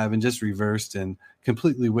 395 and just reversed and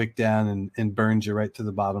completely wicked down and burned you right to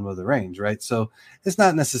the bottom of the range, right? So it's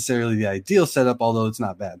not necessarily the ideal setup, although it's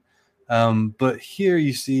not bad. But here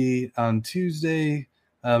you see on Tuesday,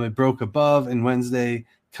 it broke above, and Wednesday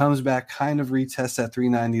comes back, kind of retests that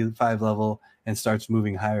 395 level and starts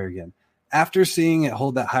moving higher again. After seeing it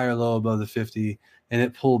hold that higher low above the 50 and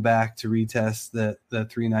it pull back to retest that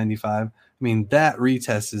 395, I mean, that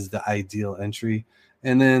retest is the ideal entry.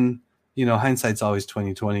 And then, hindsight's always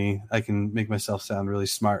 20/20. I can make myself sound really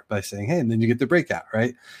smart by saying, hey, and then you get the breakout,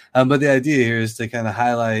 right? But the idea here is to kind of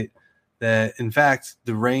highlight that, in fact,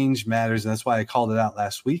 the range matters, and that's why I called it out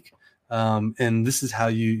last week. And this is how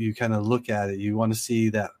you kind of look at it. You want to see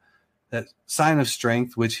that sign of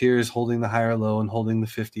strength, which here is holding the higher low and holding the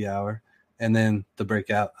 50-hour, and then the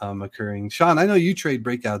breakout occurring. Sean, I know you trade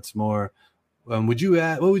breakouts more. What would you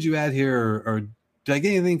add here, or did I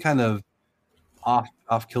get anything kind of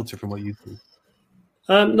off kilter from what you do?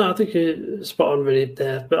 No, I think you're spot on really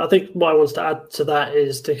there. But I think what I want to add to that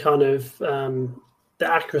is to kind of the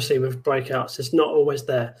accuracy with breakouts is not always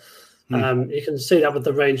there. You can see that with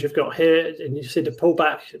the range you've got here, and you see the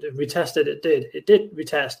pullback. It retested. It did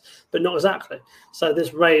retest, but not exactly. So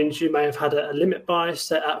this range, you may have had a limit buy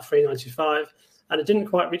set at 395, and it didn't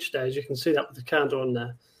quite reach there. As you can see that with the candle on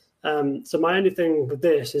there. So my only thing with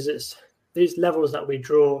this is it's these levels that we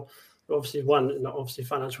draw. Obviously, not obviously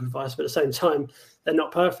financial advice, but at the same time, they're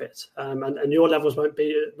not perfect, and your levels won't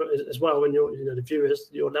be as well. When the viewers,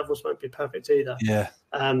 your levels won't be perfect either. Yeah.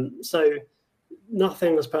 So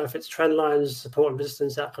nothing is perfect. Trend lines, support and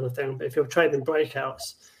resistance, that kind of thing. But if you're trading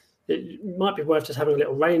breakouts, it might be worth just having a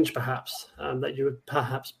little range, perhaps that you would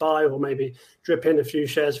perhaps buy, or maybe drip in a few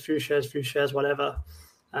shares, whatever,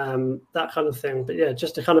 that kind of thing. But yeah,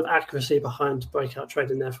 just the kind of accuracy behind breakout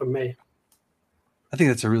trading there from me. I think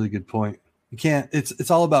that's a really good point. You can't. It's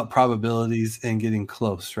all about probabilities and getting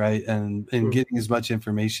close, right? And getting as much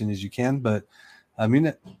information as you can. But I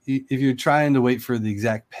mean, if you're trying to wait for the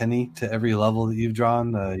exact penny to every level that you've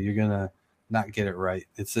drawn, you're gonna not get it right.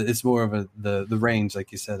 It's more of the range,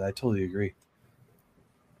 like you said. I totally agree.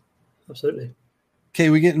 Absolutely. Okay,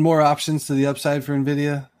 we getting more options to the upside for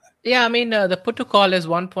NVIDIA? Yeah, I mean, the put to call is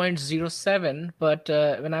 1.07, but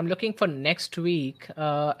when I'm looking for next week,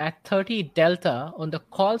 at 30 delta on the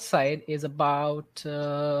call side is about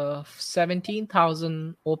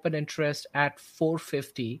 17,000 open interest at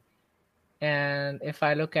 450. And if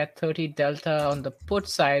I look at 30 delta on the put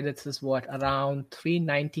side, this is around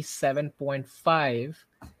 397.5.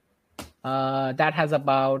 That has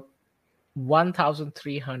about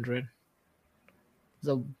 1,300.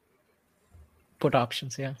 So put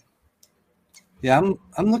options, yeah. Yeah,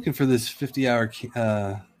 I'm looking for this 50-hour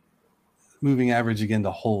moving average again to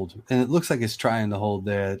hold, and it looks like it's trying to hold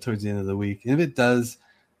there towards the end of the week. And if it does,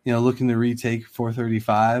 looking to retake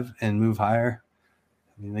 435 and move higher.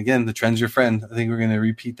 I mean, again, the trend's your friend. I think we're going to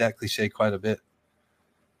repeat that cliche quite a bit.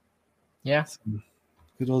 Yeah,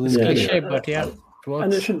 good old cliche, but yeah.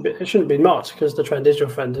 And it shouldn't be mocked, because the trend is your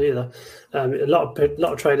friend either. A lot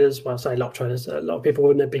of traders, well, I say a lot of traders, a lot of people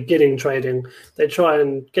when they're beginning trading, they try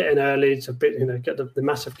and get in early to get the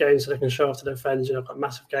massive gains so they can show off to their friends. I've got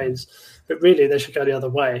massive gains, but really they should go the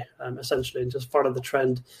other way, essentially, and just follow the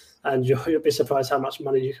trend. And you'll be surprised how much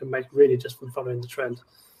money you can make really just from following the trend.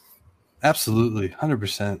 Absolutely,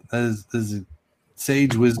 100%. That is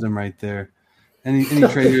sage wisdom right there. Any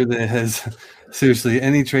trader that has seriously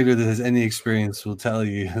any trader that has any experience will tell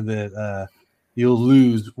you that you'll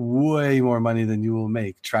lose way more money than you will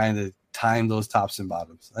make trying to time those tops and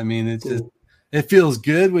bottoms. I mean, it's just it feels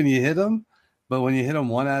good when you hit them, but when you hit them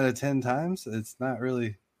 1 out of 10 times, it's not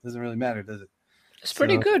really doesn't really matter, does it? It's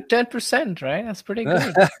pretty good, 10%, right? That's pretty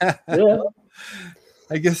good. Yeah.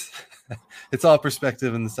 I guess it's all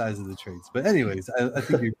perspective and the size of the trades. But anyways, I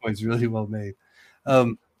think your point's really well made.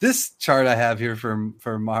 This chart I have here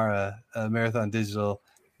for Mara Marathon Digital,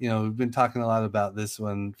 we've been talking a lot about this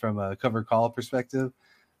one from a cover call perspective.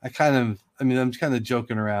 I'm kind of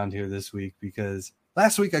joking around here this week because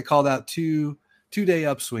last week I called out two-day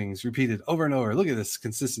upswings repeated over and over. Look at this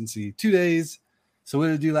consistency, 2 days. So what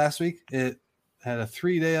did it do last week? It had a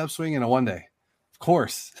 3-day upswing and a 1 day. Of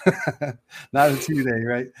course, not a 2-day,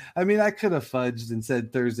 right? I mean, I could have fudged and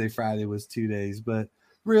said Thursday, Friday was 2 days, but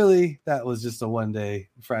really that was just a 1 day.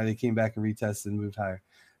 Friday came back and retested and moved higher.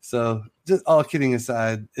 So just all kidding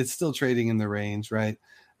aside, it's still trading in the range, right?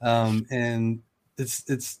 And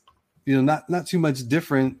it's not too much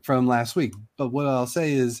different from last week. But what I'll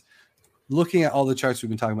say is looking at all the charts we've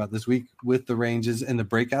been talking about this week with the ranges and the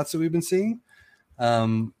breakouts that we've been seeing,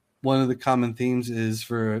 one of the common themes is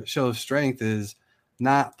for a show of strength is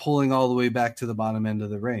not pulling all the way back to the bottom end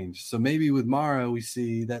of the range. So maybe with Mara, we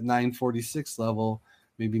see that 946 level,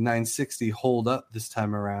 maybe 960 hold up this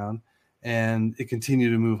time around, and it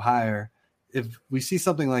continue to move higher. If we see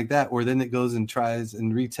something like that, where then it goes and tries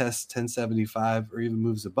and retests 1075 or even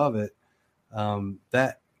moves above it,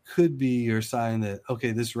 that could be your sign that,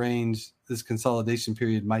 okay, this range, this consolidation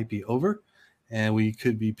period might be over, and we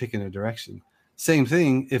could be picking a direction. Same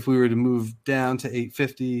thing if we were to move down to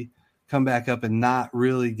 850, come back up and not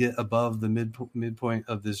really get above the midpoint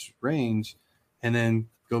of this range, and then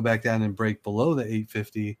go back down and break below the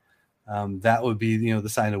 850, that would be the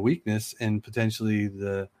sign of weakness and potentially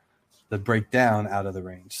the breakdown out of the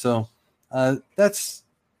range. So there's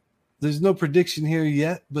no prediction here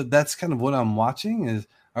yet, but that's kind of what I'm watching is,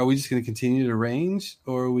 are we just going to continue to range,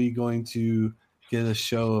 or are we going to get a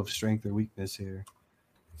show of strength or weakness here?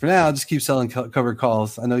 For now, I'll just keep selling covered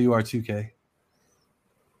calls. I know you are too, K.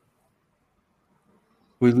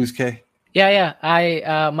 We lose K? Yeah.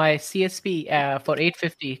 I my CSP for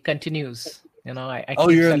 850 continues. I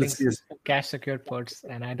keep you're in the selling CSP. cash secured puts,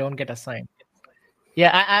 and I don't get assigned.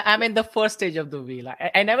 Yeah, I'm in the first stage of the wheel.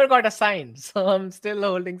 I never got assigned, so I'm still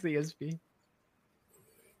holding CSP.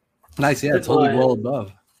 Nice, yeah, it's holding well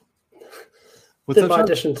above. My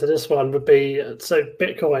addition to this one would be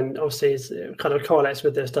Bitcoin obviously it kind of correlates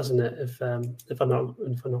with this, doesn't it? If I'm not,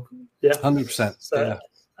 yeah, 100%. So, yeah.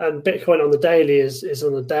 And Bitcoin on the daily is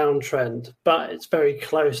on a downtrend, but it's very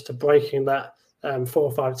close to breaking that 4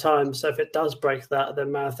 or 5 times. So if it does break that,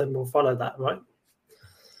 then Marathon will follow that, right?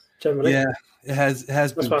 Generally, yeah, it has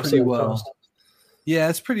been pretty well. Yeah,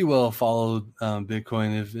 it's pretty well followed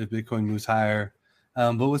Bitcoin if Bitcoin moves higher.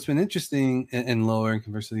 But what's been interesting and lower, and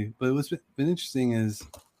conversely, but what's been interesting is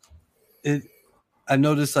I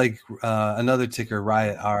noticed like another ticker,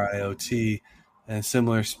 Riot, RIOT, and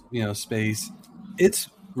similar space. It's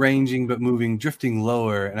ranging but drifting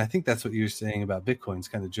lower, and I think that's what you're saying about Bitcoin's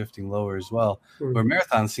kind of drifting lower as well. Mm-hmm. Where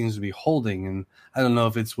Marathon seems to be holding, and I don't know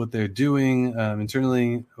if it's what they're doing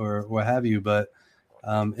internally or what have you, but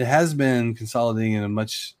it has been consolidating in a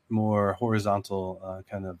much more horizontal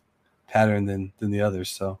kind of pattern than the others.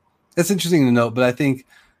 So it's interesting to note, but I think,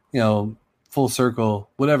 full circle,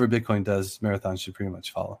 whatever Bitcoin does, Marathon should pretty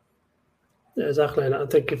much follow. Yeah, exactly. And I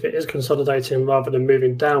think if it is consolidating rather than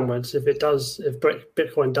moving downwards, if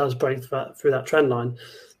Bitcoin does break through that trend line,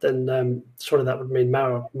 then surely that would mean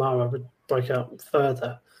Mara would break out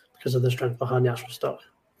further because of the strength behind the actual stock.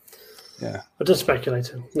 Yeah. But just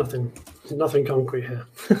speculating. Nothing concrete here.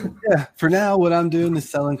 Yeah. For now, what I'm doing is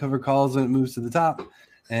selling cover calls when it moves to the top,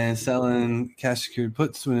 and selling cash secured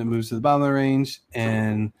puts when it moves to the bottom of the range,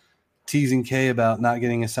 and teasing K about not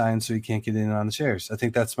getting assigned so he can't get in on the shares. I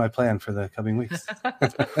think that's my plan for the coming weeks.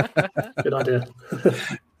 Good idea.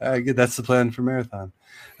 All right, good. That's the plan for Marathon.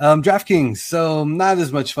 DraftKings. So not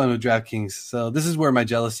as much fun with DraftKings. So this is where my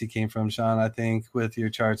jealousy came from, Sean. I think with your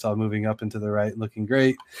charts all moving up and to the right, looking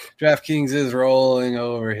great. DraftKings is rolling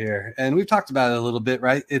over here. And we've talked about it a little bit,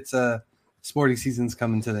 right? It's sporting season's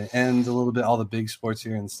coming to the end a little bit. All the big sports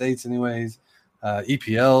here in the States anyways.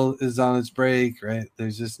 EPL is on its break, right?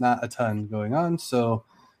 There's just not a ton going on. So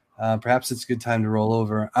perhaps it's a good time to roll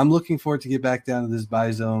over. I'm looking forward to get back down to this buy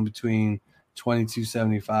zone between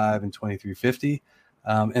 22.75 and 23.50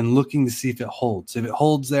 and looking to see if it holds. If it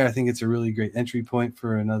holds there, I think it's a really great entry point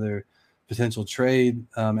for another potential trade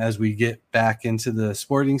as we get back into the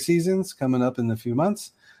sporting seasons coming up in a few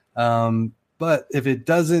months. But if it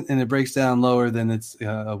doesn't and it breaks down lower, then it's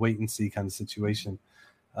a wait and see kind of situation.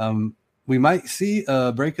 We might see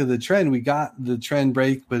a break of the trend. We got the trend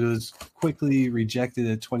break, but it was quickly rejected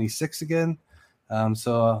at 26 again.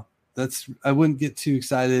 So I wouldn't get too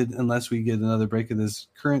excited unless we get another break of this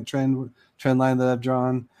current trend line that I've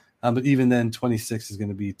drawn. But even then, 26 is going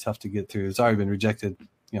to be tough to get through. It's already been rejected,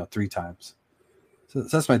 3 times. So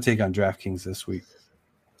that's my take on DraftKings this week.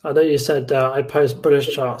 I know you said I post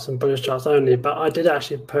bullish charts and bullish charts only, but I did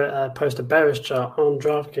actually post a bearish chart on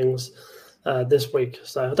DraftKings this week.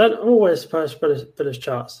 So I don't always post bullish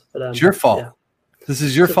charts. But, it's your fault. Yeah. This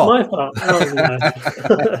is your fault. My fault.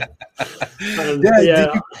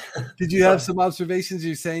 Did you have some observations?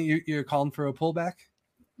 You're saying you're calling for a pullback?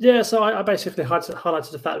 Yeah, so I basically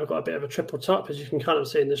highlighted the fact we've got a bit of a triple top, as you can kind of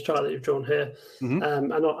see in this chart that you've drawn here. Mm-hmm.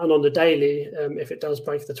 And on the daily, if it does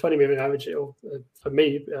break the 20 moving average, it'll, for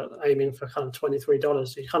me, aiming for kind of $23.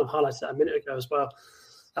 So you kind of highlighted that a minute ago as well.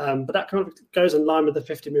 But that kind of goes in line with the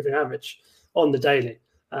 50 moving average on the daily.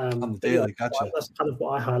 On the daily, gotcha. That's kind of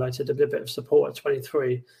what I highlighted, a bit of support at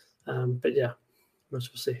 23. But yeah, we'll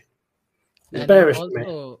see. And bearish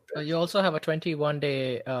you also have a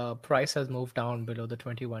 21-day price has moved down below the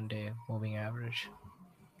 21-day moving average.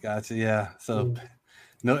 Gotcha. Yeah. So,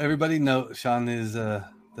 everybody knows Sean is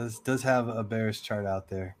does have a bearish chart out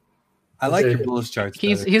there. I like your bullish charts.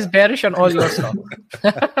 He's bearish on all your stuff.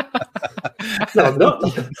 No, I'm not.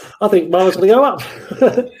 I think mine's going to go up.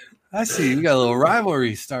 I see. We got a little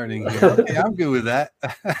rivalry starting here. Okay, I'm good with that.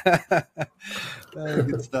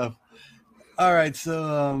 Good stuff. All right.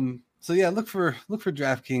 So yeah, look for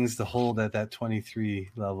DraftKings to hold at that 23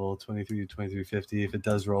 level, 23 to 23.50 if it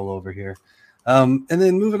does roll over here. And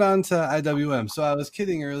then moving on to IWM. So I was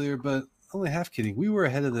kidding earlier, but only half kidding. We were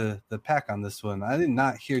ahead of the pack on this one. I did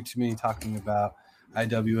not hear too many talking about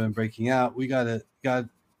IWM breaking out. We got to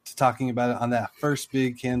talking about it on that first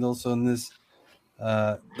big candle. So in this,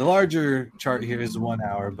 the larger chart here is 1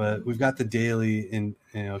 hour, but we've got the daily in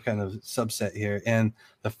kind of subset here. And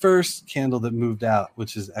the first candle that moved out,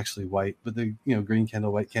 which is actually white, but the green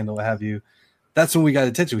candle, white candle, what have you, that's when we got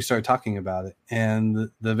attention. We started talking about it. And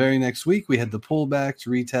the very next week we had the pullback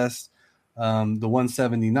to retest the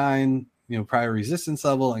 179 prior resistance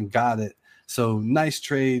level and got it. So nice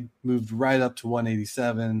trade, moved right up to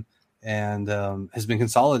 187 and has been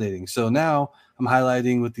consolidating. So now I'm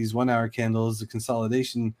highlighting with these 1 hour candles the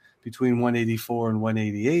consolidation between 184 and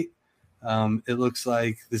 188. It looks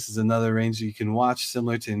like this is another range that you can watch,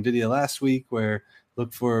 similar to NVIDIA last week, where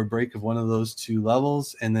look for a break of one of those two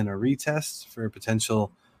levels and then a retest for a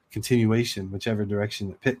potential continuation, whichever direction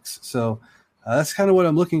it picks. So that's kind of what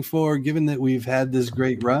I'm looking for, given that we've had this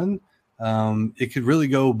great run. It could really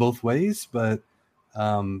go both ways, but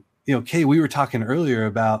Kay, we were talking earlier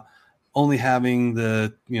about only having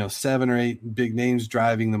the 7 or 8 big names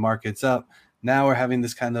driving the markets up. Now we're having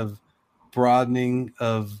this kind of broadening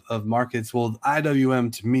of markets. Well,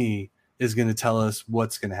 IWM to me is going to tell us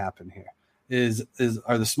what's going to happen here.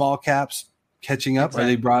 Are the small caps catching up? Exactly. Are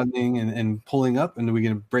they broadening and pulling up? And are we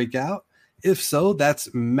going to break out? If so,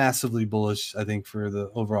 that's massively bullish, I think, for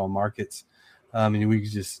the overall markets.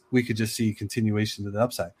 We could just see continuation to the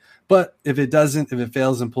upside. But if it doesn't, if it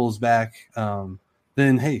fails and pulls back,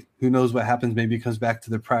 then hey, who knows what happens? Maybe it comes back to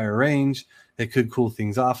the prior range. It could cool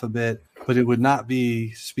things off a bit, but it would not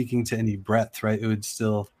be speaking to any breadth, right? We'd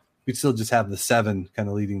still just have the 7 kind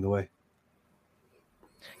of leading the way.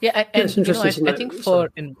 Yeah, and I think go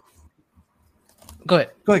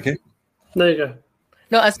ahead. Go ahead, Kay. There you go.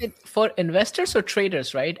 No, I said for investors or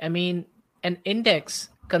traders, right? I mean, an index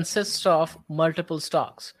consists of multiple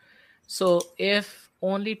stocks. So if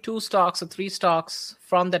only 2 stocks or 3 stocks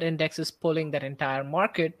from that index is pulling that entire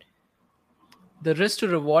market, the risk to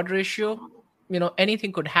reward ratio,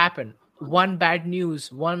 anything could happen. One bad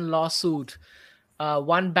news, one lawsuit,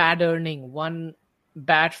 one bad earning, one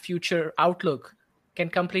bad future outlook can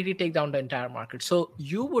completely take down the entire market. So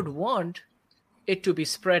you would want it to be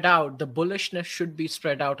spread out. The bullishness should be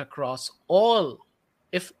spread out across all,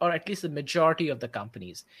 or at least the majority of the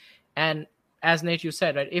companies. And as Nate, you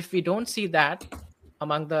said, right, if we don't see that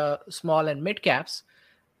among the small and mid caps,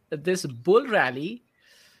 this bull rally,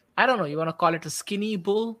 I don't know, you want to call it a skinny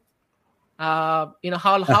bull? How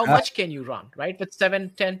much can you run, right? With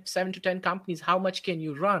 7 to 10 companies, how much can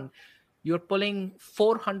you run? You're pulling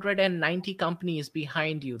 490 companies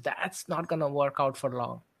behind you. That's not going to work out for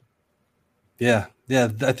long. Yeah.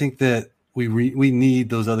 I think that we need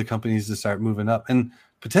those other companies to start moving up, and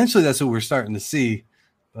potentially that's what we're starting to see.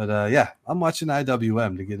 But I'm watching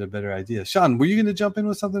IWM to get a better idea. Sean, were you going to jump in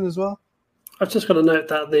with something as well? I've just got to note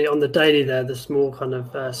that on the daily there, the small kind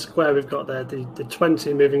of square we've got there, the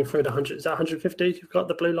 20 moving through the 100, is that 150? You've got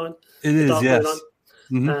the blue line? It is, yes.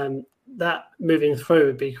 That moving through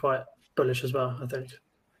would be quite bullish as well, I think.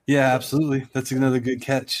 Yeah, absolutely. That's another good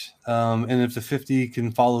catch. And if the 50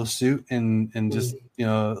 can follow suit and just,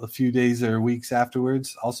 a few days or weeks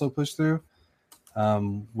afterwards also push through,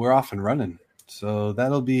 we're off and running. So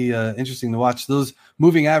that'll be interesting to watch. Those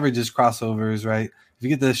moving averages crossovers, right? If you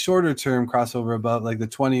get the shorter term crossover above, like the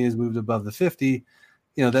 20 is moved above the 50,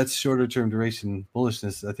 that's shorter term duration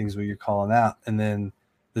bullishness, I think is what you're calling out. And then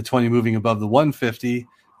the 20 moving above the 150,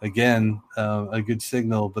 again, a good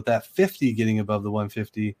signal. But that 50 getting above the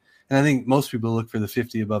 150, and I think most people look for the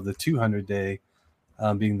 50 above the 200 day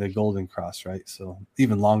being the golden cross, right? So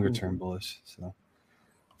even longer term bullish. So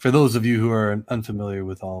for those of you who are unfamiliar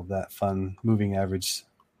with all of that fun moving average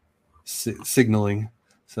signaling.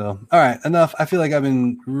 So, all right, enough. I feel like I've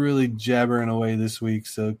been really jabbering away this week.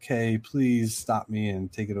 So, Kay, please stop me and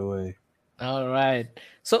take it away. All right.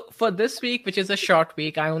 So for this week, which is a short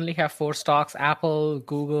week, I only have 4 stocks: Apple,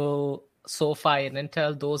 Google, SoFi, and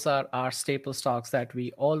Intel. Those are our staple stocks that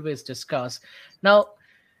we always discuss. Now,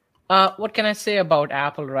 what can I say about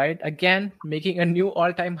Apple, right? Again, making a new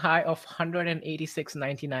all-time high of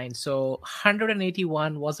 186.99. So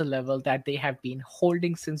 181 was a level that they have been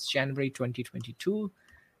holding since January 2022.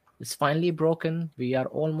 It's finally broken. We are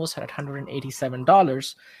almost at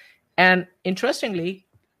 $187. And interestingly,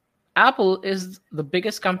 Apple is the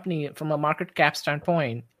biggest company from a market cap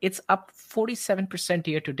standpoint. It's up 47%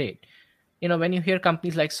 year to date. When you hear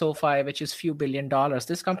companies like SoFi, which is few $1 billion,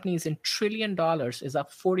 this company is in $1 trillion, is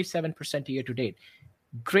up 47% year to date.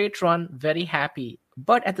 Great run, very happy.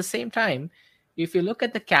 But at the same time, if you look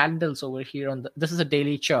at the candles over here this is a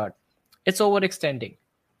daily chart, it's overextending.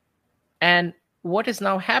 And what is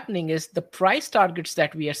now happening is the price targets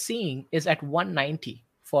that we are seeing is at 190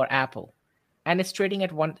 for Apple, and it's trading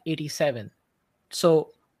at 187. So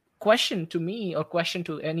question to me, or question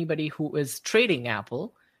to anybody who is trading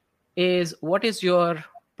Apple, is what is your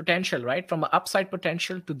potential, right? From an upside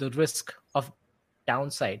potential to the risk of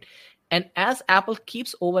downside. And as Apple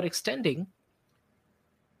keeps overextending,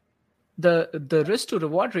 the risk to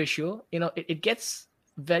reward ratio, it gets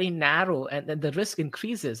very narrow, and then the risk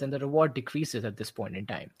increases and the reward decreases at this point in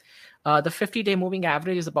time. The 50-day moving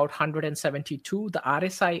average is about 172. The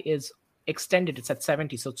RSI is extended. It's at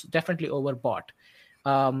 70. So it's definitely overbought.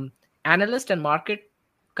 Analyst and market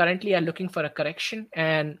currently are looking for a correction,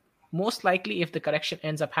 and most likely if the correction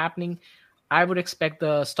ends up happening, I would expect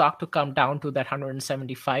the stock to come down to that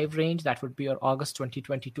 175 range. That would be your August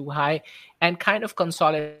 2022 high, and kind of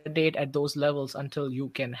consolidate at those levels until you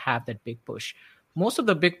can have that big push. Most of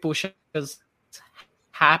the big pushes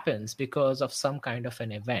happens because of some kind of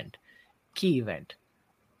an event, key event.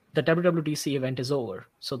 The WWDC event is over.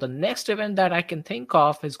 So the next event that I can think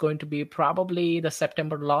of is going to be probably the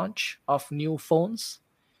September launch of new phones.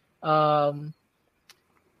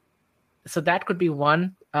 So that could be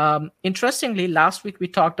one. Interestingly, last week we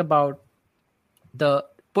talked about the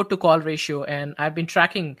put to call ratio, and I've been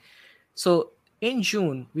tracking. So in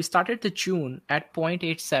June, we started the June at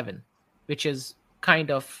 0.87, which is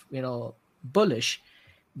kind of, bullish.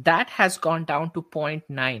 That has gone down to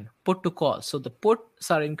 0.9 put to call. So the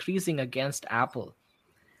puts are increasing against Apple.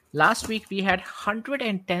 Last week, we had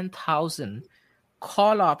 110,000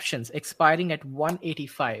 call options expiring at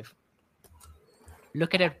 185.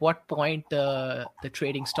 Look at what point the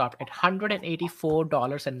trading stopped, at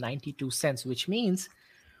 $184.92, which means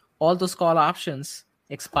all those call options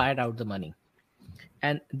expired out the money.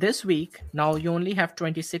 And this week, now you only have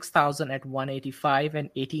 26,000 at 185 and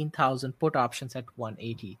 18,000 put options at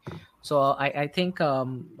 180. So I think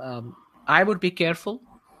I would be careful.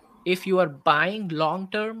 If you are buying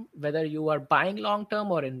long-term, whether you are buying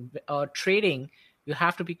long-term or trading, you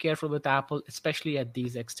have to be careful with Apple, especially at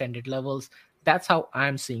these extended levels. That's how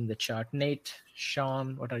I'm seeing the chart. Nate,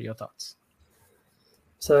 Sean, what are your thoughts?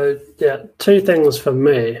 So, yeah, 2 things for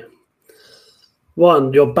me.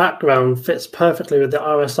 One, your background fits perfectly with the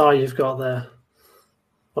RSI you've got there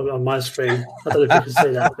on my screen. I don't know if you can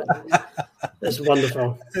see that, but it's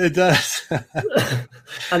wonderful. It does.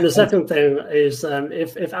 And the second thing is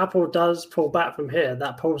if Apple does pull back from here,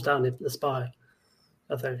 that pulls down the SPY,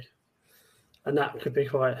 I think. And that could be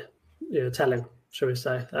quite telling, shall we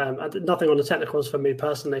say. Nothing on the technicals for me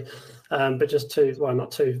personally, but just one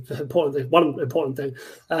important thing.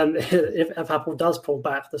 If Apple does pull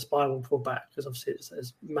back, the SPY will pull back, because obviously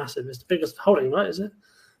it's massive. It's the biggest holding, right? Is it?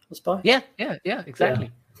 The SPY? Yeah,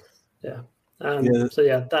 exactly. Yeah. So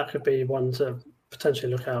that could be one to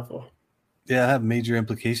potentially look out for. Yeah, have major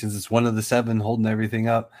implications. It's one of the 7 holding everything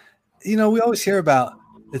up. we always hear about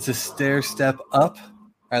it's a stair step up,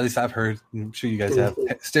 or at least I've heard. I'm sure you guys have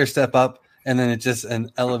stair step up, and then it's just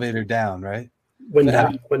an elevator down, right?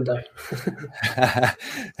 Window.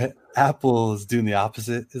 Apple's doing the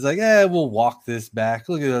opposite. It's like, we'll walk this back.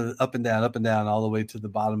 Look at it, up and down, all the way to the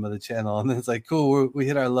bottom of the channel, and then it's like, cool, we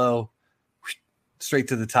hit our low, straight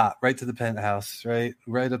to the top, right to the penthouse, right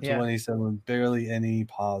up to 27. Barely any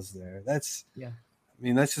pause there. That's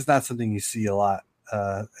that's just not something you see a lot,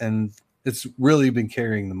 and it's really been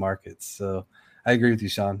carrying the markets. So I agree with you,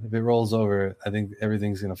 Sean. If it rolls over, I think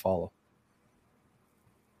everything's going to follow.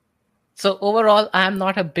 So overall, I'm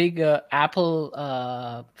not a big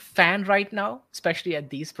Apple fan right now, especially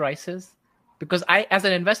at these prices, because as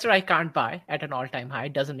an investor, I can't buy at an all-time high.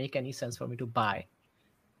 It doesn't make any sense for me to buy.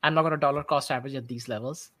 I'm not going to dollar cost average at these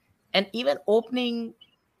levels. And even opening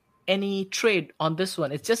any trade on this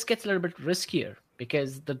one, it just gets a little bit riskier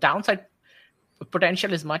because the downside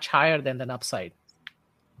potential is much higher than the upside.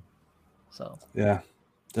 So yeah,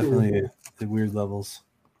 definitely the weird levels.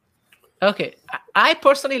 Okay, I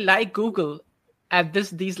personally like Google at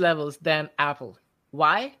these levels than Apple.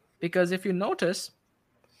 Why? Because if you notice,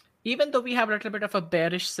 even though we have a little bit of a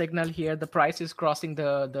bearish signal here, the price is crossing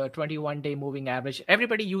the 21-day moving average.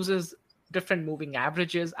 Everybody uses different moving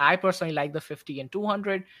averages. I personally like the 50 and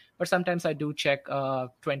 200, but sometimes I do check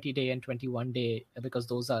 20-day and 21-day because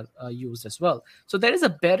those are used as well. So there is a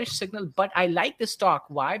bearish signal, but I like this stock.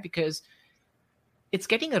 Why? Because it's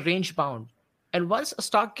getting a range bound. And once a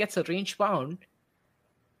stock gets a range bound,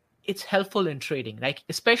 it's helpful in trading, like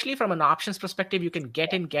especially from an options perspective. You can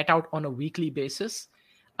get in, get out on a weekly basis.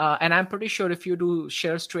 And I'm pretty sure if you do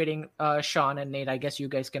shares trading, Sean and Nate, I guess you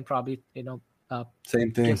guys can probably,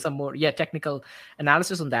 same thing. Give some more technical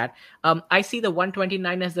analysis on that. I see the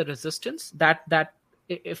 129 as the resistance that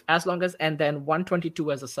if as long as, and then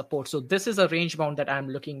 122 as a support. So this is a range bound that I'm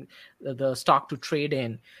looking the stock to trade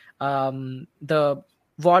in. The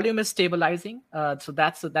volume is stabilizing, so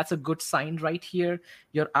that's a good sign right here.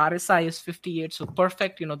 Your RSI is 58, so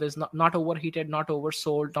perfect. There's not overheated, not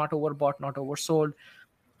oversold, not overbought, not oversold.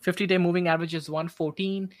 50-day moving average is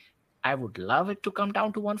 114. I would love it to come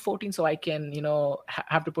down to 114 so I can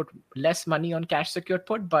have to put less money on cash secured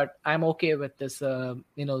put, but I'm okay with this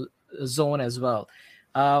zone as well.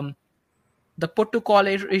 The put to call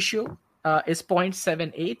ratio is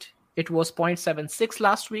 0.78. It was 0.76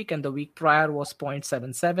 last week, and the week prior was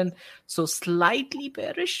 0.77. So slightly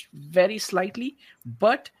bearish, very slightly,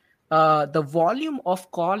 but the volume of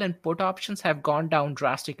call and put options have gone down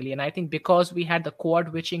drastically. And I think because we had the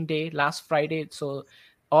quad witching day last Friday, so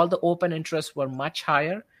all the open interests were much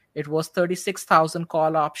higher. It was 36,000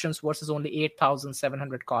 call options versus only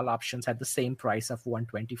 8,700 call options at the same price of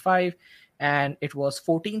 125. And it was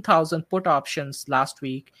 14,000 put options last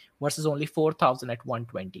week versus only 4,000 at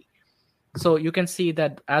 120. So you can see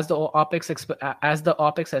that as the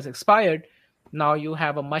OPEX has expired, now you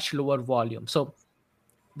have a much lower volume. So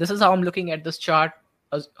this is how I'm looking at this chart,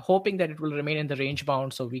 hoping that it will remain in the range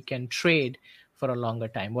bound so we can trade for a longer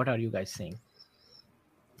time. What are you guys saying?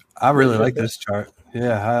 I really like this chart.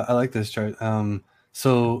 Yeah, I like this chart.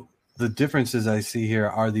 So the differences I see here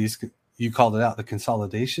are these, you called it out, the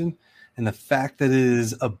consolidation, and the fact that it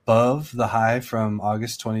is above the high from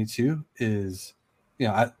August 22 is,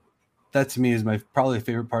 that to me is my probably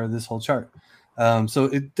favorite part of this whole chart. So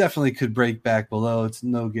it definitely could break back below. It's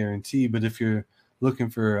no guarantee, but if you're looking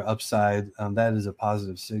for upside, that is a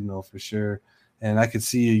positive signal for sure. And I could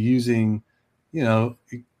see you using,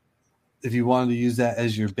 if you wanted to use that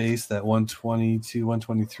as your base, that 122,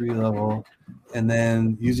 123 level, and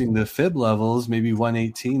then using the fib levels, maybe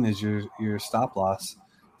 118 as your stop loss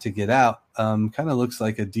to get out, kind of looks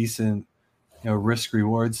like a decent risk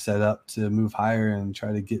reward setup to move higher and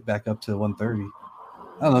try to get back up to 130.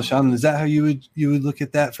 I don't know, Sean, is that how you would look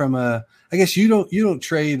at that from I guess you don't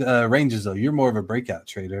trade ranges though. You're more of a breakout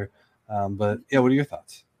trader. But yeah, what are your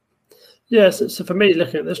thoughts? Yeah, so for me,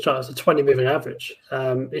 looking at this chart, it's a 20 moving average.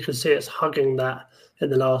 You can see it's hugging that in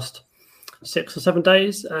the last 6 or 7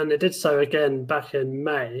 days, and it did so again back in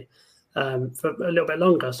May for a little bit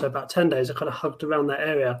longer, so about 10 days. It kind of hugged around that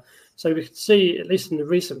area. So we can see, at least in the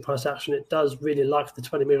recent price action, it does really like the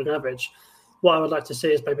 20 moving average. What I would like to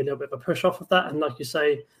see is maybe a little bit of a push off of that, and like you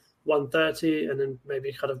say, 130, and then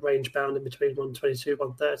maybe kind of range bound in between 122,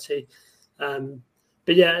 130.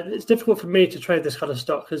 But yeah, it's difficult for me to trade this kind of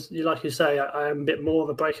stock because, like you say, I am a bit more of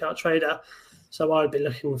a breakout trader. So I would be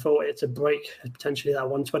looking for it to break potentially that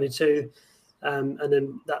 122. And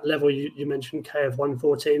then that level you mentioned, K, of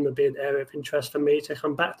 114 would be an area of interest for me to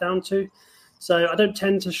come back down to. So I don't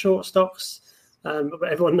tend to short stocks.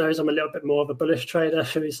 But everyone knows I'm a little bit more of a bullish trader,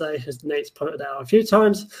 should we say, as Nate's pointed out a few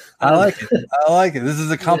times. I like it. This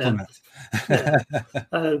is a compliment. Yeah.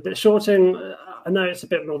 But shorting, I know it's a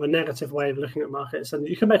bit more of a negative way of looking at markets, and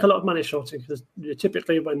you can make a lot of money shorting because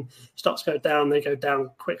typically when stocks go down, they go down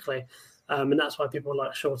quickly. And that's why people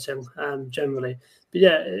like shorting generally. But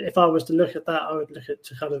yeah, if I was to look at that, I would look at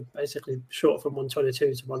to kind of basically short from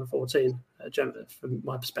 122 to 114 from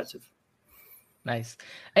my perspective. Nice.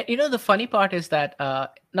 And the funny part is that,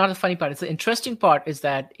 not the funny part, it's the interesting part is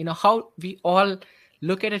that, how we all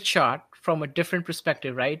look at a chart from a different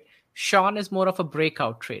perspective, right? Sean is more of a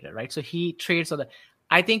breakout trader, right? So he trades on the,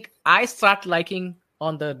 I think I start liking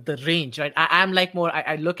on the range, right? I'm like more,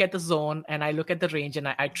 I look at the zone and I look at the range and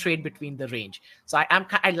I trade between the range. So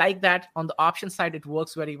I like that. On the option side, it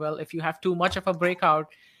works very well. If you have too much of a breakout,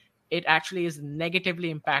 it actually is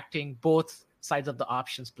negatively impacting both sides of the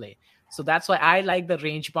options play. So that's why I like the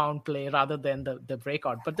range bound play rather than the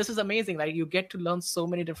breakout. But this is amazing. Like you get to learn so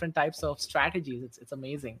many different types of strategies. It's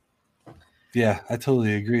amazing. Yeah, I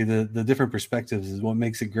totally agree. The different perspectives is what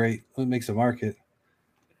makes it great. What makes a market.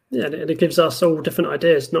 Yeah, and it gives us all different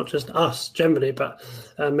ideas, not just us generally, but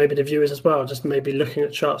maybe the viewers as well, just maybe looking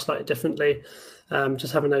at charts slightly differently,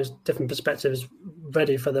 just having those different perspectives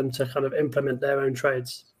ready for them to kind of implement their own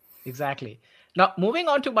trades. Exactly. Now, moving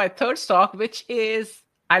on to my third stock, which is,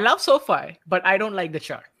 I love SoFi, but I don't like the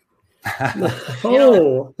chart.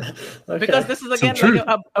 Okay. Because this is again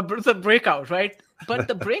like a breakout, right? But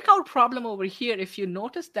the breakout problem over here, if you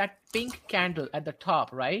notice that pink candle at the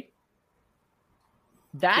top, right?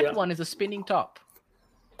 That one is a spinning top.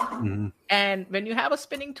 Mm-hmm. And when you have a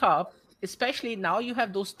spinning top, especially now you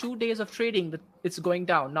have those 2 days of trading that it's going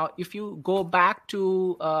down. Now, if you go back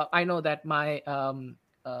to, I know that my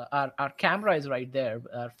our camera is right there,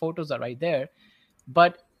 our photos are right there,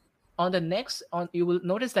 but on the next, you will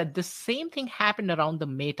notice that the same thing happened around the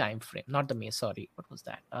May time frame, not the May. Sorry, what was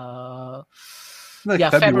that?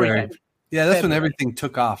 February. Yeah, that's when everything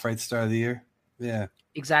took off, right? Start of the year. Yeah.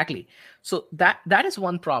 Exactly. So that is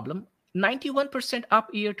one problem. 91%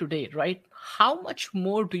 up year to date, right? How much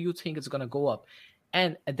more do you think it's going to go up?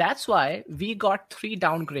 And that's why we got 3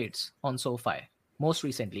 downgrades on SoFi most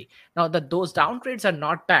recently. Now those downgrades are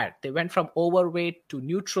not bad. They went from overweight to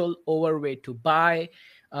neutral, overweight to buy.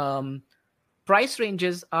 Price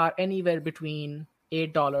ranges are anywhere between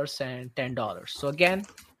 $8 and $10. So again,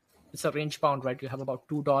 it's a range bound, right? You have about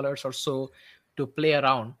 $2 or so to play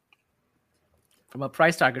around. From a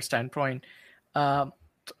price target standpoint,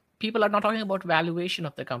 people are not talking about valuation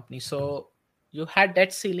of the company. So you had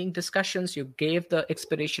debt ceiling discussions. You gave the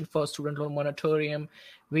expiration for student loan moratorium.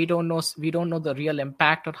 We don't know the real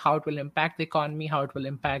impact of how it will impact the economy, how it will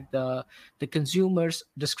impact the consumers'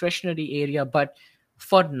 discretionary area. But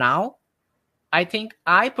for now, I think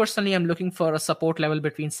I personally am looking for a support level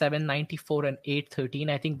between 794 and 813.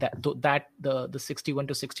 I think that the 61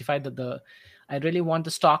 to 65, I really want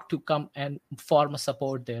the stock to come and form a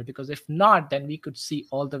support there, because if not, then we could see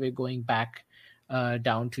all the way going back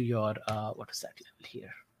down to your what is that level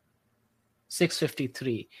here,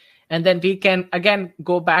 653, and then we can again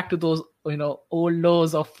go back to those old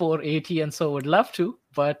lows of 480, and so would love to,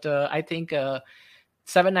 but I think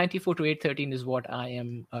 794 to 813 is what I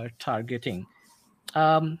am targeting.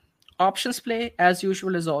 Options play as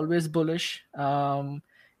usual is always bullish.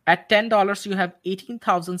 At $10 you have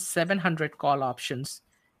 18,700 call options,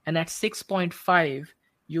 and at 6.5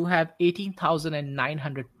 you have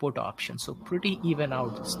 18,900 put options. So pretty even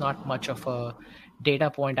out. It's not much of a data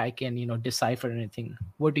point I can decipher anything.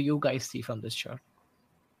 What do you guys see from this chart?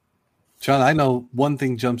 Sean, I know one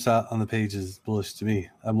thing jumps out on the page is bullish to me.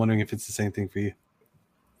 I'm wondering if it's the same thing for you.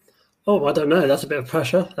 Oh, I don't know. That's a bit of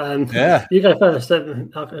pressure. Yeah. You go first. I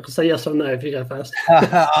can say yes or no if you go first.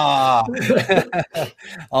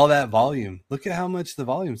 All that volume. Look at how much the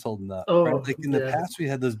volume's holding up. Oh, right? Like in the past, we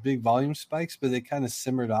had those big volume spikes, but they kind of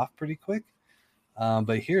simmered off pretty quick.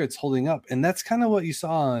 But here it's holding up. And that's kind of what you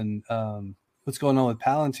saw on what's going on with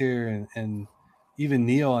Palantir and even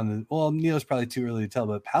NEO NEO's probably too early to tell,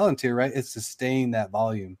 but Palantir, right? It's sustained that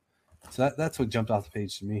volume. So that's what jumped off the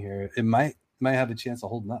page to me here. It might have a chance of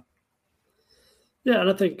holding up. Yeah,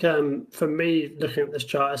 and I think for me, looking at this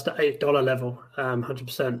chart, it's the $8 level,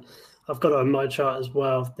 100%. I've got it on my chart as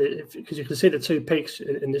well, because you can see the 2 peaks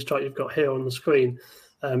in this chart you've got here on the screen.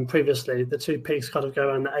 Previously, the 2 peaks kind of go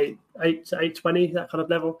around the 8 to 820, that kind of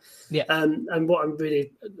level. Yeah. And what I'm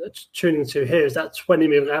really tuning to here is that 20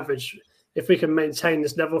 moving average. If we can maintain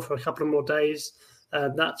this level for a couple of more days,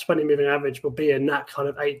 that 20 moving average will be in that kind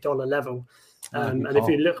of $8 level. And if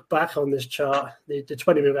you look back on this chart, the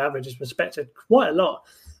 20 moving average is respected quite a lot.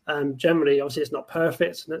 Generally, obviously, it's not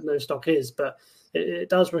perfect. No stock is, but it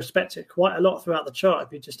does respect it quite a lot throughout the chart.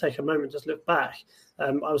 If you just take a moment, just look back.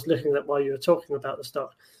 I was looking at while you were talking about the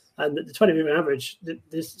stock. And the 20-moving average,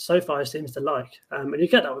 this SoFi seems to like. And you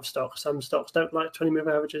get that with stocks. Some stocks don't like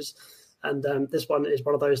 20-moving averages. And this one is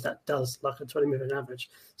one of those that does like a 20-moving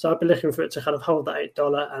average. So I'd be looking for it to kind of hold that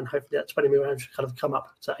 $8 and hopefully that 20-moving average kind of come up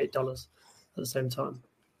to $8 at the same time.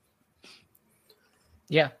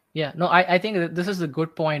 Yeah. No, I think that this is a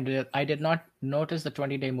good point. I did not notice the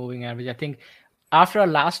 20-day moving average. I think after our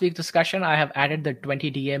last week's discussion, I have added the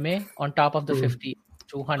 20 DMA on top of the 50,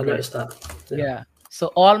 200. I noticed that. Yeah. So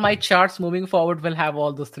all my charts moving forward will have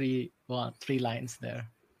all those three lines there,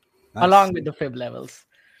 nice. Along with the fib levels.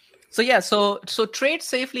 So yeah, so trade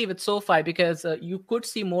safely with SoFi because you could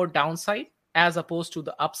see more downside as opposed to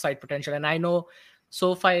the upside potential. And I know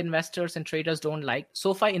SoFi investors and traders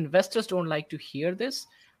SoFi investors don't like to hear this,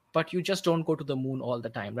 but you just don't go to the moon all the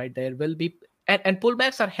time, right? There will be, and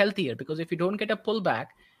pullbacks are healthier because if you don't get a pullback,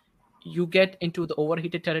 you get into the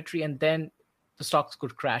overheated territory and then the stocks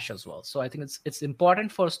could crash as well. So I think it's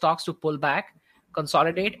important for stocks to pull back,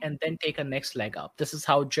 consolidate, and then take a next leg up. This is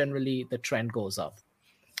how generally the trend goes up.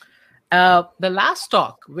 The last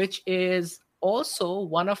stock, which is also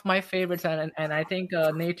one of my favorites, and I think,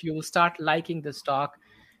 Nate, you will start liking this stock.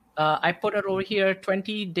 I put it over here,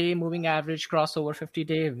 20-day moving average, crossover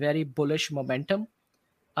 50-day, very bullish momentum.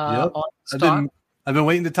 On stock. I've been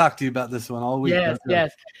waiting to talk to you about this one all week.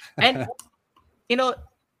 Yes. And,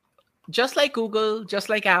 just like Google, just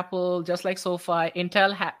like Apple, just like SoFi,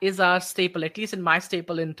 Intel is our staple, at least in my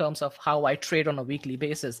staple in terms of how I trade on a weekly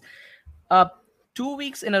basis. 2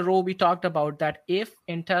 weeks in a row, we talked about that if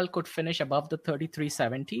Intel could finish above the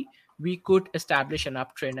 3370, we could establish an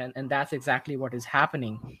uptrend, and that's exactly what is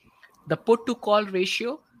happening. The put to call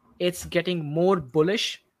ratio, it's getting more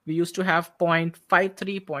bullish. We used to have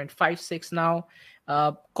 0.53, 0.56 now.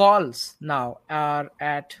 Calls now are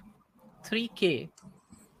at 3K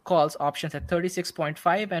calls options at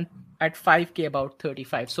 36.5 and at 5K about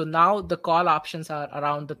 35. So now the call options are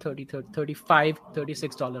around the $35,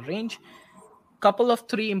 $36 range. Couple of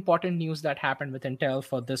three important news that happened with Intel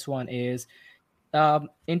for this one is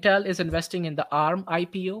Intel is investing in the ARM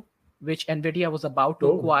IPO, which NVIDIA was about to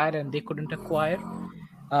acquire and they couldn't acquire.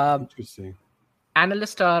 Interesting.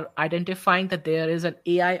 Analysts are identifying that there is an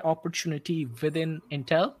AI opportunity within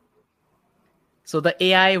Intel. So the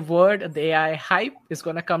AI word, the AI hype is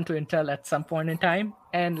going to come to Intel at some point in time.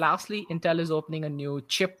 And lastly, Intel is opening a new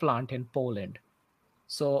chip plant in Poland.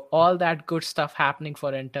 So all that good stuff happening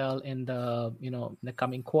for Intel in the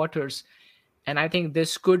coming quarters. And I think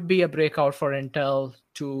this could be a breakout for Intel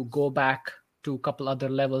to go back to a couple other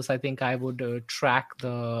levels. I think I would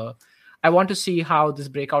I want to see how this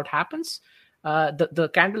breakout happens.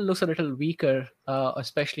 The candle looks a little weaker,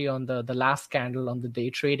 especially on the last candle on the day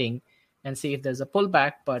trading, and see if there's a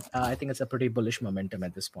pullback. But I think it's a pretty bullish momentum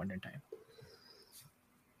at this point in time.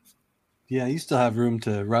 Yeah, you still have room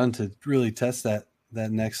to run to really test that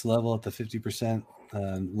next level at the 50%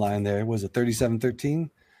 line there. Was it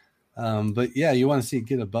 37.13? But yeah, you want to see it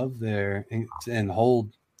get above there and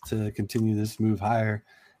hold to continue this move higher.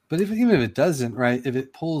 But even if it doesn't, right, if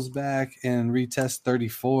it pulls back and retests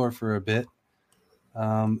 34 for a bit,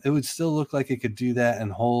 it would still look like it could do that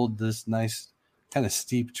and hold this nice kind of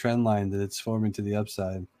steep trend line that it's forming to the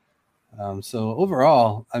upside. So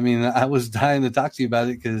overall, I mean, I was dying to talk to you about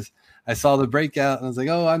it because I saw the breakout and I was like,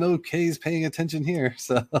 oh, I know Kay's paying attention here.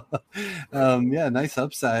 So yeah, nice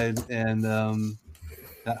upside. And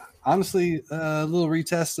honestly, a little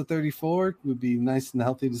retest of 34 would be nice and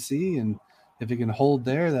healthy to see. And if it can hold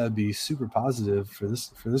there, that would be super positive for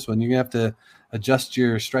this one. You're going to have to adjust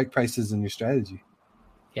your strike prices and your strategy.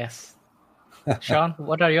 Yes. Sean,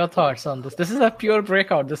 what are your thoughts on this? This is a pure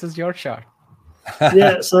breakout. This is your chart.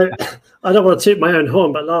 Yeah, so I don't want to toot my own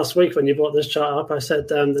horn, but last week when you brought this chart up, I said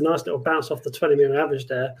the nice little bounce off the 20-moving average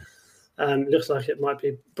there looks like it might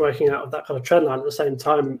be breaking out of that kind of trend line at the same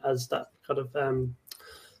time as that kind of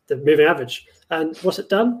the moving average. And what's it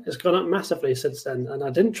done? It's gone up massively since then. And I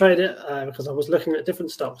didn't trade it because I was looking at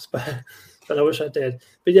different stocks, but I wish I did.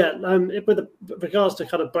 But yeah, with regards to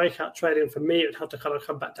kind of breakout trading, for me, it would have to kind of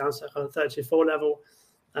come back down to that kind of 34 level.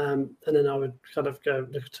 And then I would kind of go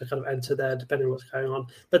look to kind of enter there depending on what's going on.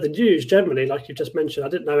 But the news generally, like you just mentioned, I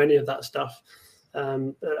didn't know any of that stuff.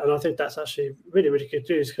 And I think that's actually really, really good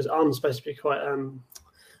news because ARM's supposed to be quite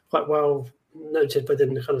well noted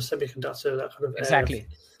within the kind of semiconductor, that kind of exactly.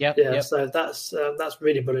 Area. Yep. So that's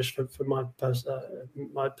really bullish from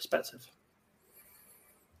my perspective.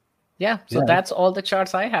 Yeah. So that's all the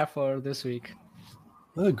charts I have for this week.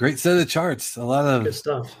 Oh, great set of charts. A lot of good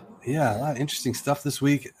stuff. Yeah, a lot of interesting stuff this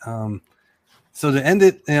week. So to end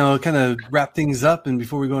it, kind of wrap things up, and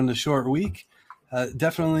before we go into short week,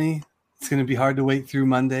 definitely it's going to be hard to wait through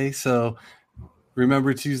Monday. So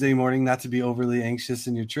remember Tuesday morning not to be overly anxious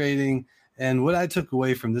in your trading. And what I took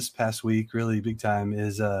away from this past week, really big time,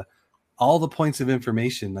 is all the points of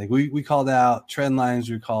information. Like we called out trend lines,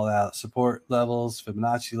 we called out support levels,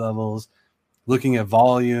 Fibonacci levels, looking at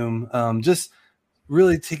volume, just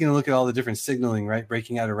really taking a look at all the different signaling, right?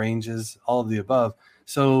 Breaking out of ranges, all of the above.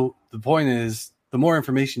 So the point is, the more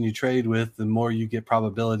information you trade with, the more you get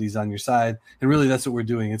probabilities on your side. And really that's what we're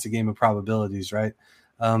doing. It's a game of probabilities, right?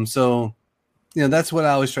 So that's what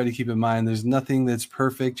I always try to keep in mind. There's nothing that's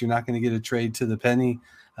perfect. You're not going to get a trade to the penny,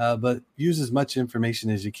 but use as much information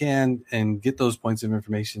as you can and get those points of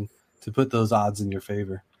information to put those odds in your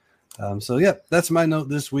favor. That's my note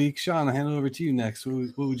this week. Sean, I'll hand it over to you next.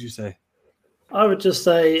 What would you say? I would just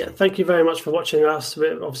say thank you very much for watching us.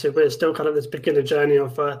 We're still kind of this beginner journey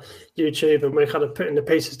of YouTube, and we're kind of putting the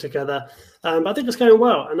pieces together. I think it's going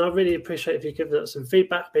well, and I really appreciate if you give us some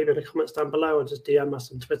feedback, maybe in the comments down below, or just DM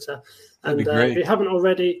us on Twitter. That'd be great. If you haven't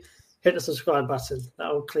already, hit the subscribe button.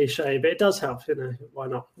 That old cliche, but it does help. Why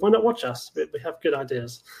not? Why not watch us? We have good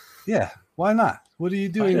ideas. Yeah, why not? What are you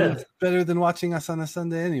doing that's better than watching us on a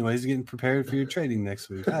Sunday anyways, getting prepared for your trading next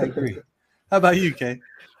week? I agree. How about you, Kay?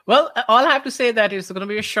 Well, all I have to say that it's going to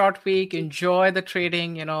be a short week. Enjoy the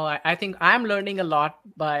trading. I think I'm learning a lot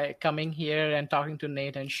by coming here and talking to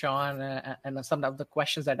Nate and Sean and some of the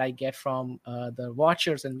questions that I get from the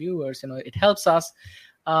watchers and viewers. It helps us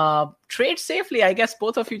trade safely. I guess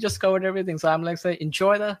both of you just covered everything. So I'm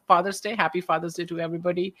enjoy the Father's Day. Happy Father's Day to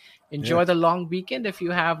everybody. Enjoy the long weekend if you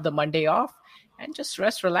have the Monday off, and just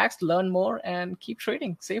rest, relax, learn more, and keep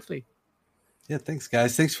trading safely. Yeah, thanks,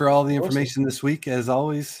 guys. Thanks for all the information this week. As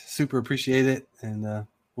always, super appreciate it. And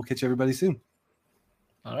we'll catch everybody soon.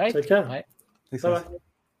 All right. Take care. Bye. Thanks, guys.